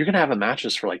like you're going to have a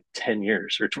mattress for like 10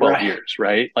 years or 12 years,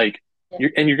 right? Like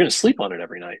you're going to sleep on it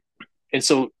every night. And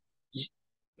so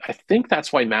I think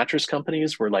that's why mattress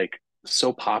companies were like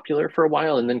so popular for a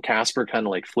while. And then Casper kind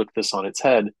of like flipped this on its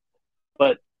head.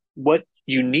 But what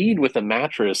you need with a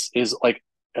mattress is like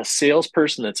a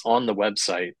salesperson that's on the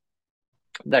website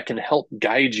that can help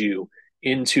guide you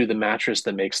into the mattress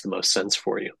that makes the most sense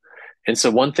for you. And so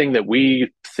one thing that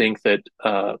we think that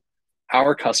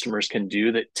our customers can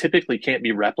do that typically can't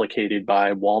be replicated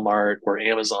by Walmart or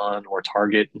Amazon or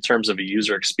Target in terms of a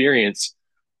user experience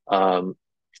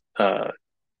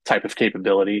type of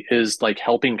capability is like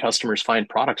helping customers find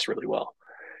products really well.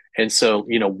 And so,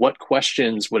 what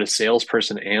questions would a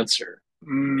salesperson answer?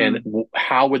 And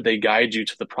how would they guide you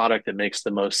to the product that makes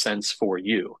the most sense for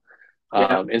you?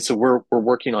 And so we're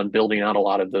working on building out a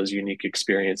lot of those unique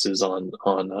experiences on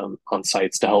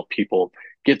sites to help people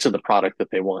get to the product that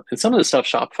they want. And some of the stuff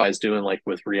Shopify is doing, like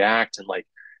with React and like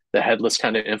the headless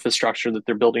kind of infrastructure that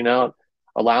they're building out,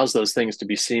 allows those things to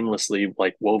be seamlessly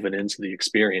like woven into the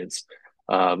experience.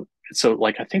 So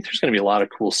like I think there's going to be a lot of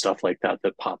cool stuff like that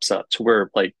pops up to where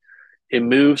like it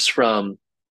moves from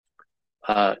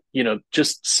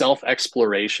just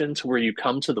self-exploration to where you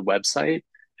come to the website,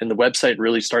 and the website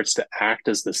really starts to act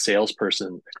as the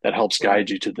salesperson that helps guide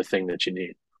you to the thing that you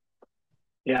need.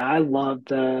 Yeah, I love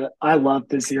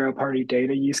the zero-party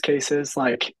data use cases,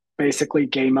 like basically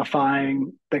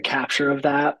gamifying the capture of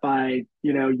that by,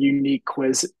 unique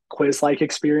quiz-like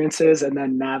experiences, and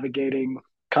then navigating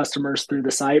customers through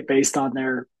the site based on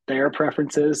their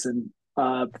preferences and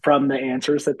from the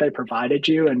answers that they provided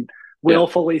you, and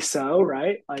willfully so,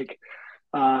 right? Like,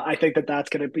 I think that's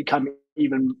going to become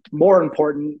even more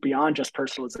important beyond just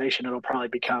personalization. It'll probably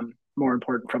become more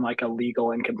important from like a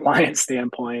legal and compliance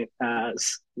standpoint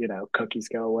as, cookies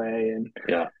go away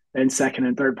and second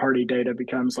and third party data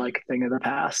becomes like a thing of the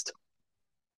past.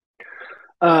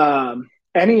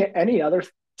 Any other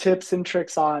tips and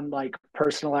tricks on like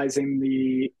personalizing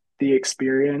the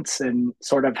experience and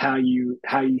sort of how you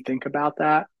think about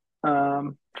that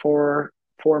for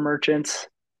merchants?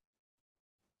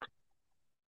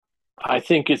 I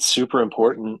think it's super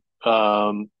important.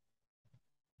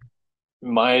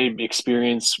 My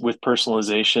experience with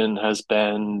personalization has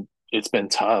been, it's been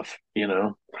tough.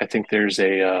 I think there's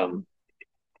a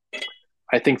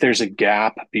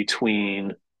gap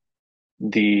between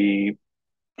the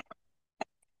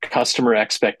customer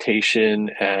expectation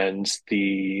and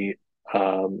the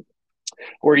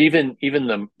or even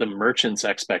the merchant's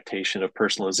expectation of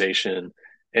personalization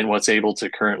and what's able to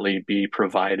currently be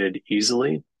provided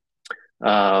easily.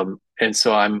 And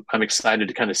so I'm excited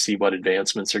to kind of see what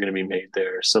advancements are going to be made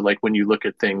there. So like when you look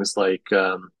at things like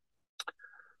how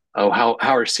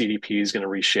are CDPs going to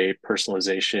reshape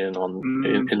personalization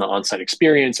in the on-site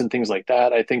experience and things like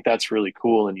that, I think that's really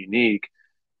cool and unique.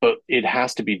 but it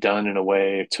has to be done in a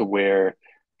way to where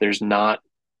there's not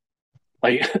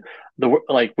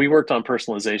like we worked on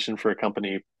personalization for a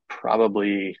company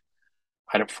probably,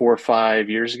 I don't 4 or 5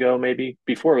 years ago, maybe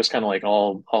before it was kind of like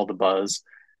all the buzz.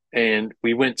 And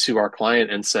we went to our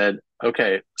client and said,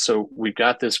 okay, so we've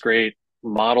got this great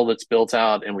model that's built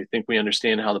out and we think we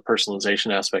understand how the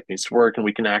personalization aspect needs to work and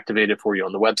we can activate it for you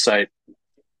on the website.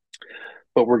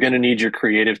 But we're going to need your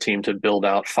creative team to build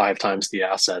out 5 times the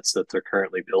assets that they're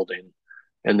currently building.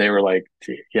 And they were like,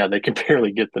 yeah, they can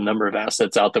barely get the number of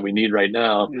assets out that we need right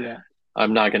now. Yeah.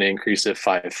 I'm not going to increase it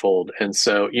 5-fold. And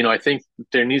so, I think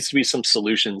there needs to be some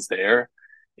solutions there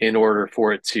in order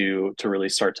for it to really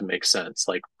start to make sense.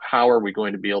 Like, how are we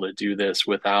going to be able to do this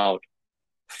without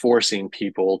forcing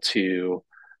people to,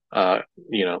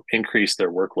 increase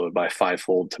their workload by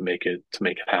 5-fold to make it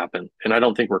happen? And I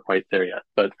don't think we're quite there yet,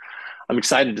 but I'm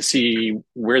excited to see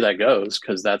where that goes,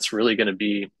 because that's really going to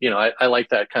be, I like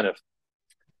that kind of,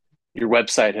 your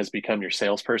website has become your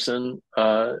salesperson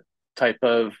type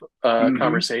of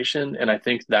conversation. And I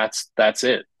think that's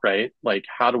it, right? Like,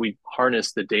 how do we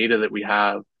harness the data that we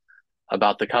have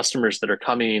about the customers that are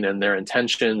coming and their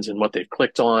intentions and what they've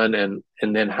clicked on? And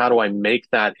then how do I make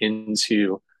that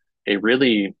into a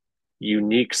really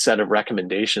unique set of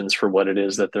recommendations for what it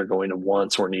is that they're going to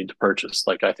want or need to purchase?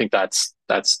 Like, I think that's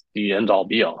the end all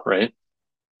be all, right?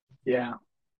 Yeah,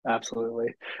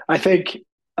 absolutely. I think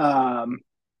I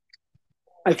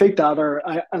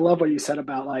love what you said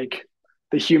about like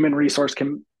the human resource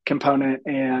component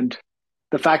and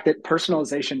the fact that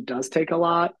personalization does take a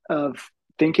lot of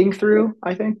thinking through,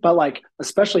 I think, but like,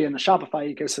 especially in the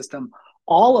Shopify ecosystem,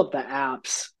 all of the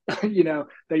apps,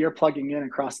 that you're plugging in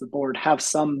across the board have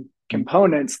some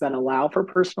components that allow for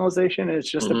personalization. It's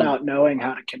just about knowing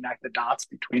how to connect the dots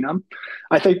between them.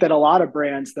 I think that a lot of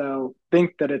brands, though,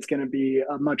 think that it's going to be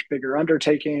a much bigger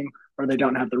undertaking, or they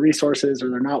don't have the resources, or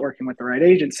they're not working with the right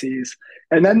agencies.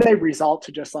 And then they result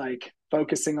to just like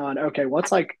focusing on, okay,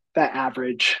 what's like the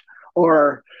average?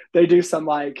 Or they do some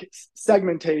like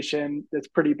segmentation that's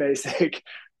pretty basic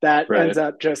that ends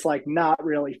up just like not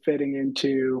really fitting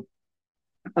into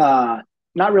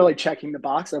not really checking the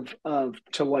box of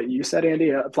to what you said,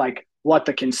 Andy, of like what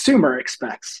the consumer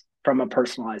expects from a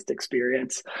personalized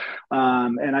experience.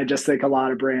 And I just think a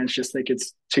lot of brands just think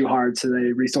it's too hard, so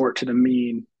they resort to the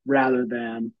mean rather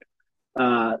than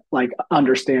like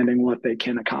understanding what they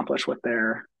can accomplish with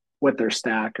their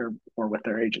stack or with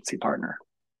their agency partner.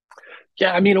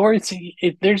 Yeah, I mean, or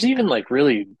there's even like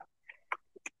really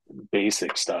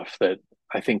basic stuff that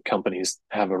I think companies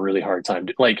have a really hard time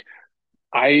doing. Like,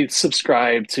 I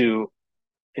subscribe to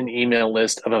an email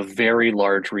list of a very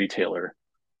large retailer,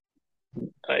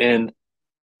 and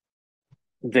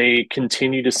they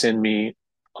continue to send me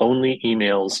only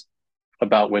emails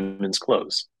about women's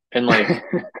clothes. And like,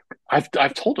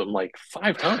 I've told them like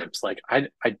 5 times, like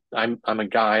I'm a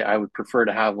guy, I would prefer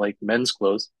to have like men's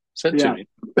clothes sent to me.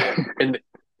 And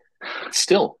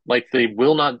still, like, they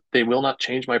will not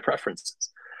change my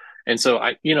preferences. And so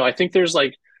I think there's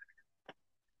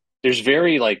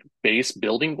very like base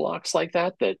building blocks like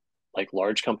that like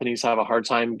large companies have a hard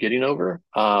time getting over.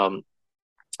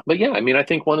 But yeah, I mean, I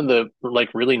think one of the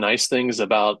like really nice things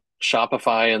about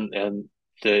Shopify and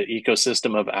the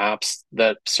ecosystem of apps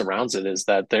that surrounds it is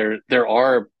that there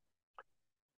are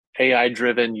AI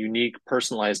driven, unique,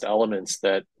 personalized elements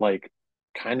that like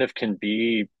kind of can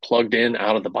be plugged in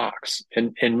out of the box.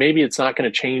 And maybe it's not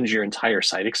going to change your entire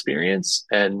site experience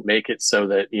and make it so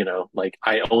that, like,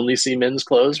 I only see men's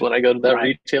clothes when I go to that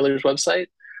retailer's website,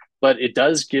 but it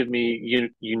does give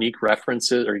me unique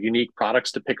references or unique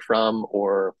products to pick from,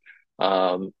 or,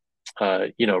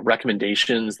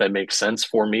 recommendations that make sense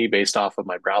for me based off of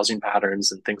my browsing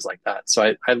patterns and things like that.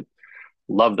 So I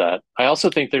love that. I also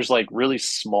think there's like really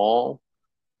small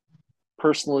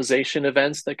personalization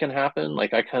events that can happen.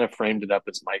 Like, I kind of framed it up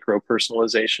as micro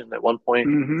personalization at one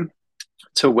point,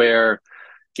 to where,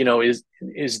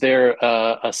 is there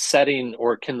a setting,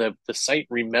 or can the site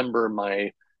remember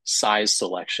my size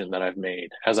selection that I've made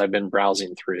as I've been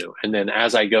browsing through? And then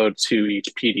as I go to each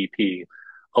PDP,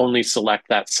 only select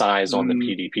that size on the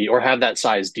PDP, or have that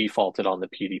size defaulted on the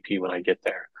PDP when I get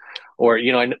there. Or,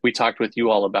 we talked with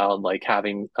you all about like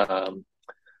having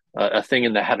a thing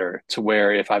in the header to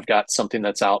where if I've got something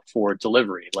that's out for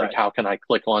delivery, like how can I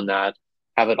click on that,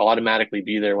 have it automatically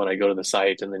be there when I go to the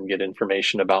site, and then get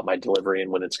information about my delivery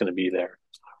and when it's going to be there.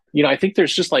 I think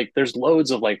there's just like, there's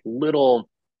loads of like little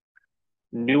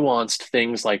nuanced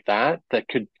things like that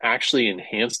could actually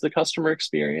enhance the customer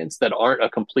experience, that aren't a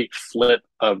complete flip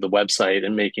of the website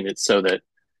and making it so that,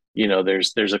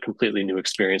 there's a completely new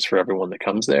experience for everyone that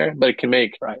comes there, but it can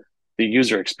make the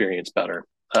user experience better.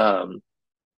 and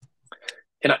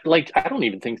I don't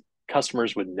even think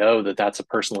customers would know that that's a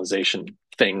personalization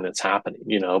thing that's happening,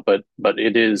 but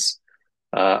it is,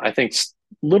 I think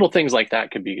little things like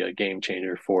that could be a game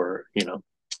changer for,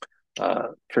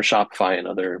 for Shopify and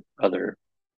other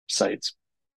sites.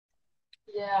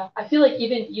 Yeah, I feel like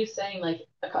even you saying like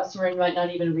a customer might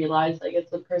not even realize like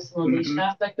it's the personalization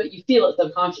aspect, but you feel it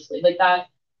subconsciously. Like that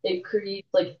it creates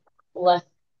like less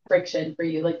friction for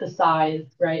you, like the size,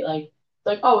 right? Like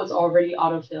oh, it's already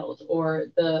auto-filled, or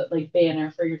the like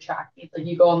banner for your track meets. Like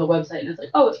you go on the website and it's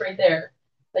like, oh, it's right there.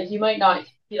 Like you might not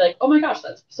be like, oh my gosh,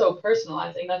 that's so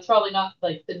personalizing. That's probably not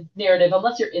like the narrative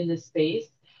unless you're in this space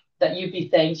that you'd be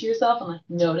saying to yourself and like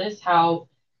notice how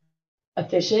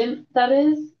efficient that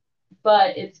is,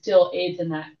 but it still aids in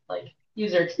that like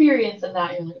user experience, and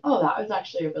that you're like, oh, that was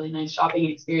actually a really nice shopping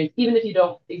experience, even if you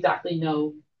don't exactly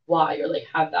know why or like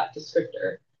have that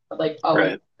descriptor of like, oh,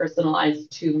 right. It's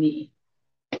personalized to me.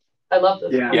 I love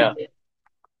this. Yeah.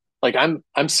 Like I'm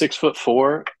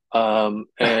 6'4",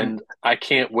 and I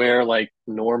can't wear like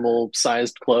normal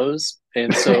sized clothes.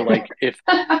 And so like if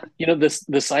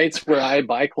the sites where I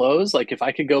buy clothes, like if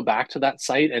I could go back to that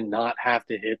site and not have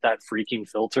to hit that freaking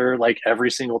filter like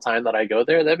every single time that I go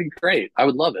there, that'd be great. I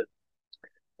would love it.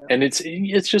 And it's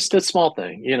just a small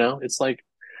thing, it's like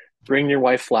bring your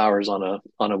wife flowers on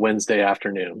a Wednesday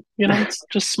afternoon. It's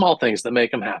just small things that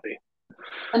make them happy.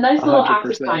 A nice little 100%. Act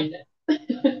of kindness.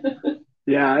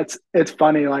 Yeah, it's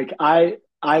funny. Like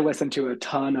I listen to a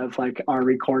ton of like our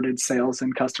recorded sales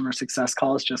and customer success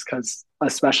calls just because,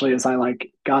 especially as I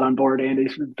like got on board, Andy,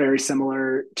 very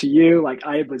similar to you. Like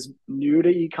I was new to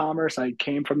e-commerce. I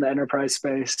came from the enterprise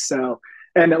space. So,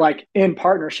 and like in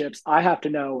partnerships, I have to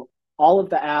know all of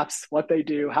the apps, what they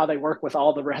do, how they work with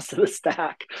all the rest of the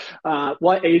stack,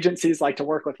 what agencies like to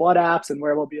work with what apps, and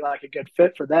where will be like a good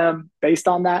fit for them based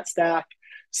on that stack.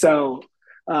 So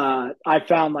I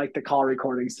found like the call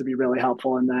recordings to be really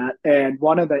helpful in that. And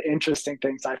one of the interesting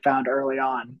things I found early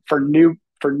on for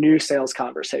new sales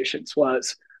conversations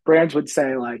was brands would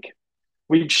say like,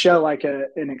 we'd show like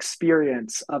an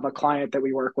experience of a client that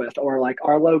we work with, or like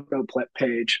our logo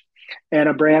page. And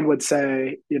a brand would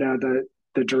say,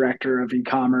 the director of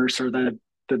e-commerce or the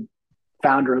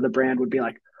founder of the brand would be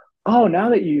like, oh,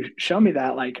 now that you show me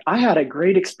that, like I had a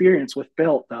great experience with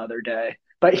Built the other day.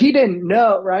 But he didn't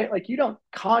know, right? Like you don't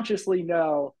consciously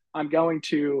know I'm going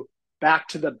to back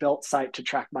to the Built site to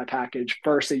track my package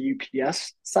versus a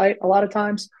UPS site a lot of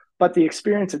times. But the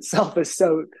experience itself is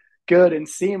so good and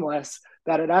seamless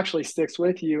that it actually sticks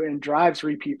with you and drives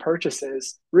repeat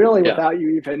purchases really without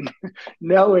you even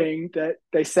knowing that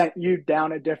they sent you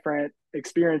down a different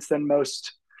experience than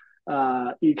most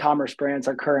e-commerce brands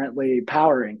are currently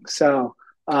powering. So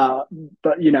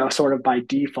but sort of by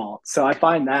default. So I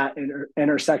find that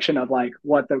intersection of like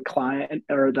what the client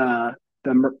or the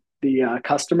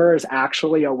customer is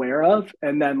actually aware of,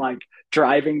 and then like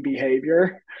driving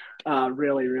behavior,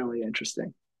 really, really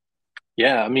interesting.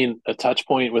 Yeah, I mean, a touch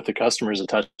point with the customer is a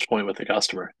touch point with the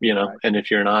customer, right. And if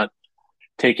you're not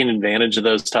taking advantage of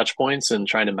those touch points and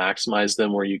trying to maximize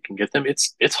them where you can get them,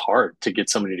 it's hard to get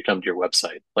somebody to come to your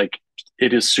website. Like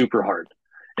it is super hard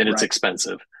and it's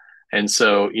expensive. And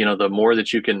so, the more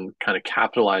that you can kind of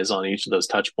capitalize on each of those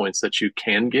touch points that you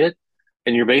can get,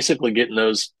 and you're basically getting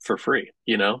those for free,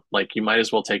 like you might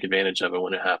as well take advantage of it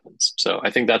when it happens. So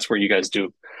I think that's where you guys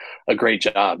do a great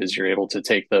job, is you're able to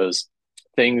take those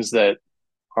things that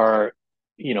are,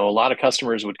 a lot of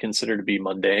customers would consider to be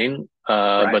mundane,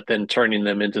 but then turning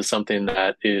them into something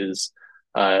that is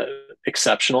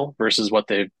exceptional versus what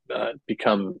they've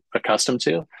become accustomed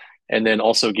to. And then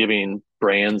also giving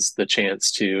brands the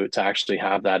chance to actually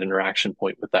have that interaction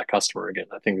point with that customer again.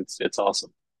 I think it's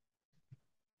awesome.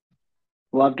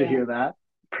 Love to hear that.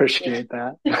 Appreciate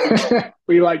that.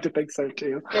 We like to think so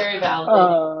too. Very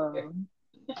valid.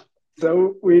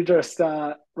 So we just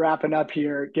wrapping up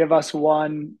here. Give us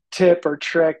one tip or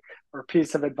trick or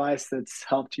piece of advice that's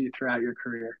helped you throughout your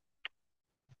career.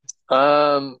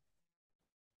 I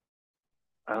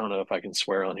don't know if I can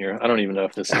swear on here. I don't even know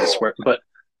if this is a swear, but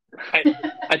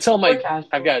I tell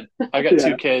I've got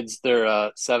two kids.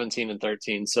 They're 17 and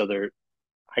 13, so they're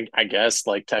I guess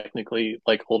like technically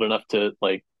like old enough to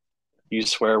like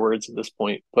use swear words at this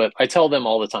point. But I tell them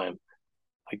all the time,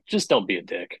 like, just don't be a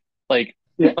dick. Like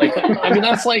I mean,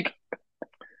 that's like,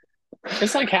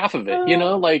 it's like half of it,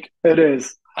 like it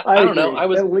is. I don't know. I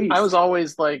was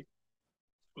always like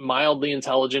mildly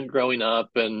intelligent growing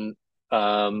up, and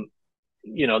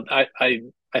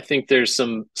I think there's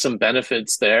some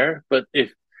benefits there, but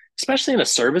especially in a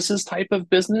services type of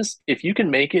business, if you can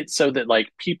make it so that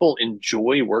like people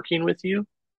enjoy working with you,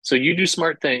 so you do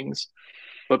smart things,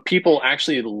 but people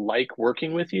actually like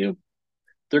working with you,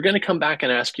 they're going to come back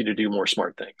and ask you to do more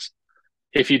smart things.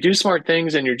 If you do smart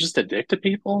things and you're just a dick to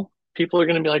people, people are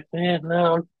going to be like, man,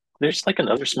 no, there's like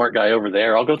another smart guy over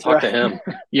there. I'll go talk to him,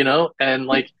 and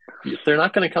like, they're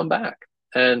not going to come back.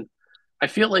 And I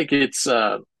feel like it's,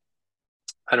 I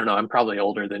don't know, I'm probably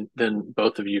older than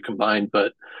both of you combined,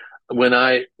 but when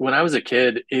I was a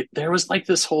kid, there was like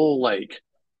this whole like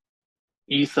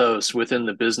ethos within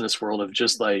the business world of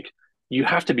just like, you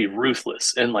have to be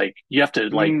ruthless and like you have to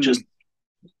like just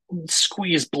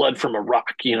squeeze blood from a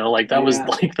rock, like that was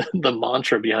like the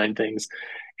mantra behind things.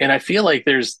 And I feel like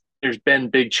there's been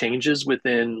big changes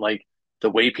within like the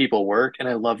way people work, and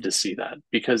I love to see that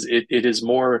because it is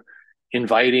more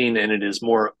inviting and it is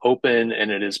more open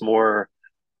and it is more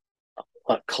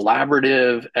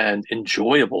collaborative and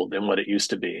enjoyable than what it used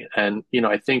to be. And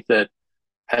I think that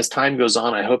as time goes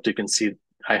on, I hope to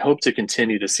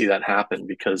continue to see that happen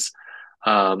because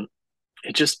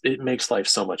it makes life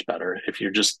so much better if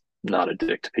you're just not a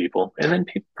dick to people, and then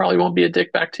people probably won't be a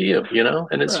dick back to you,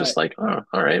 and it's just like, oh,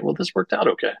 all right, well, this worked out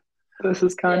okay. This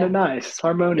is kind of nice,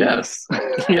 harmonious.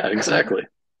 Yeah, exactly.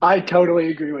 I totally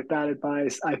agree with that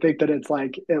advice. I think that it's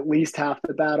like at least half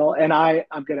the battle. And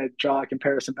I'm going to draw a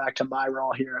comparison back to my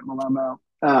role here at Malomo.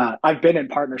 I've been in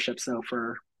partnerships though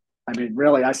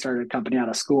really, I started a company out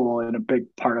of school, and a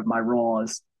big part of my role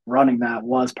as running that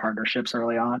was partnerships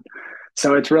early on.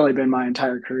 So it's really been my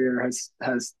entire career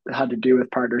has had to do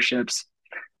with partnerships.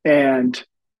 And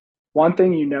one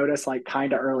thing you notice like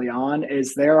kind of early on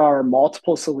is there are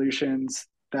multiple solutions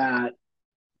that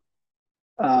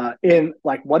in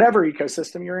like whatever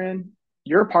ecosystem you're in,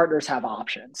 your partners have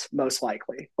options, most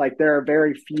likely. Like there are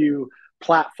very few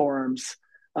platforms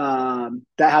that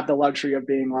have the luxury of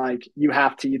being like, you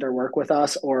have to either work with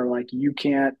us or like you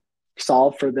can't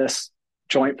solve for this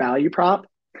joint value prop.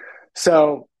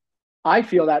 So I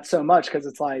feel that so much because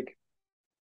it's like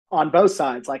on both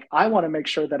sides, like I want to make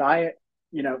sure that I,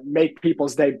 make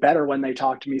people's day better when they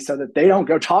talk to me so that they don't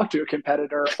go talk to a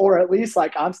competitor, or at least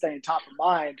like I'm staying top of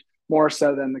mind more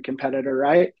so than the competitor,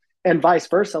 right? And vice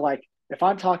versa. Like if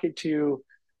I'm talking to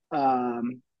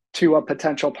a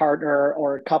potential partner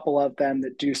or a couple of them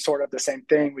that do sort of the same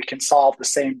thing, we can solve the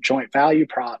same joint value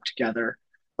prop together.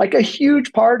 Like a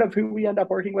huge part of who we end up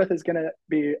working with is going to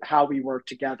be how we work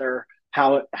together,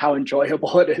 how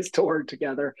enjoyable it is to work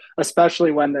together,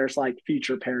 especially when there's like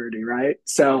feature parity, right?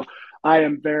 So I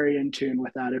am very in tune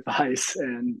with that advice,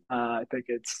 and I think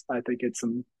it's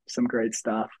some great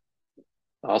stuff.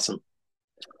 Awesome.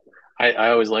 I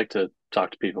always like to talk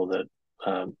to people that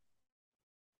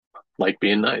like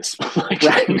being nice.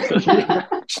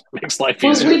 Makes life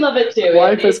easier. We love it too.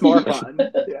 Life is more fun.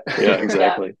 Yeah,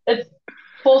 exactly. Yeah, it's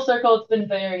full circle. It's been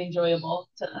very enjoyable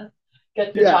to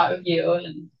get to chat with you,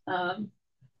 and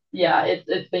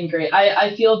it's been great.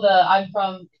 I feel I'm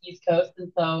from the East Coast,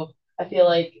 and so I feel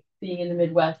like being in the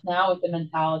Midwest now with the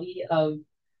mentality of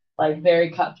like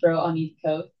very cutthroat on East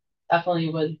Coast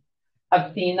definitely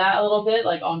I've seen that a little bit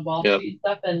like on Wall Street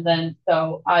stuff, and then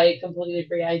so I completely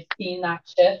agree. I've seen that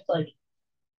shift, like,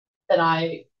 and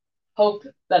I hope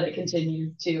that it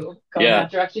continues to go in that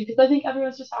direction because I think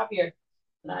everyone's just happier,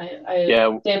 and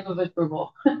I stamp of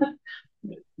approval.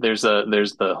 There's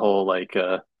the whole like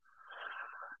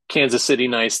Kansas City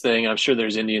nice thing. I'm sure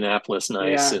there's Indianapolis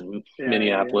nice and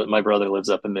Minneapolis. My brother lives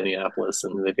up in Minneapolis,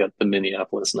 and they've got the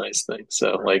Minneapolis nice thing.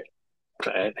 So like,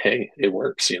 hey, it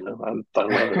works. I'm fine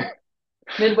with it.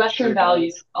 Midwestern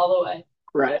values all the way.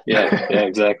 Right. Yeah,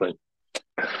 exactly.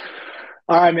 All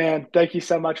right, man. Thank you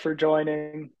so much for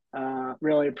joining.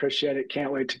 Really appreciate it.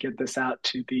 Can't wait to get this out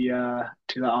to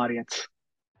the audience.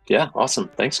 Yeah, awesome.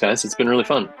 Thanks, guys. It's been really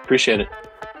fun. Appreciate it.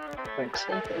 Thanks.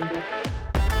 Thanks, Andy.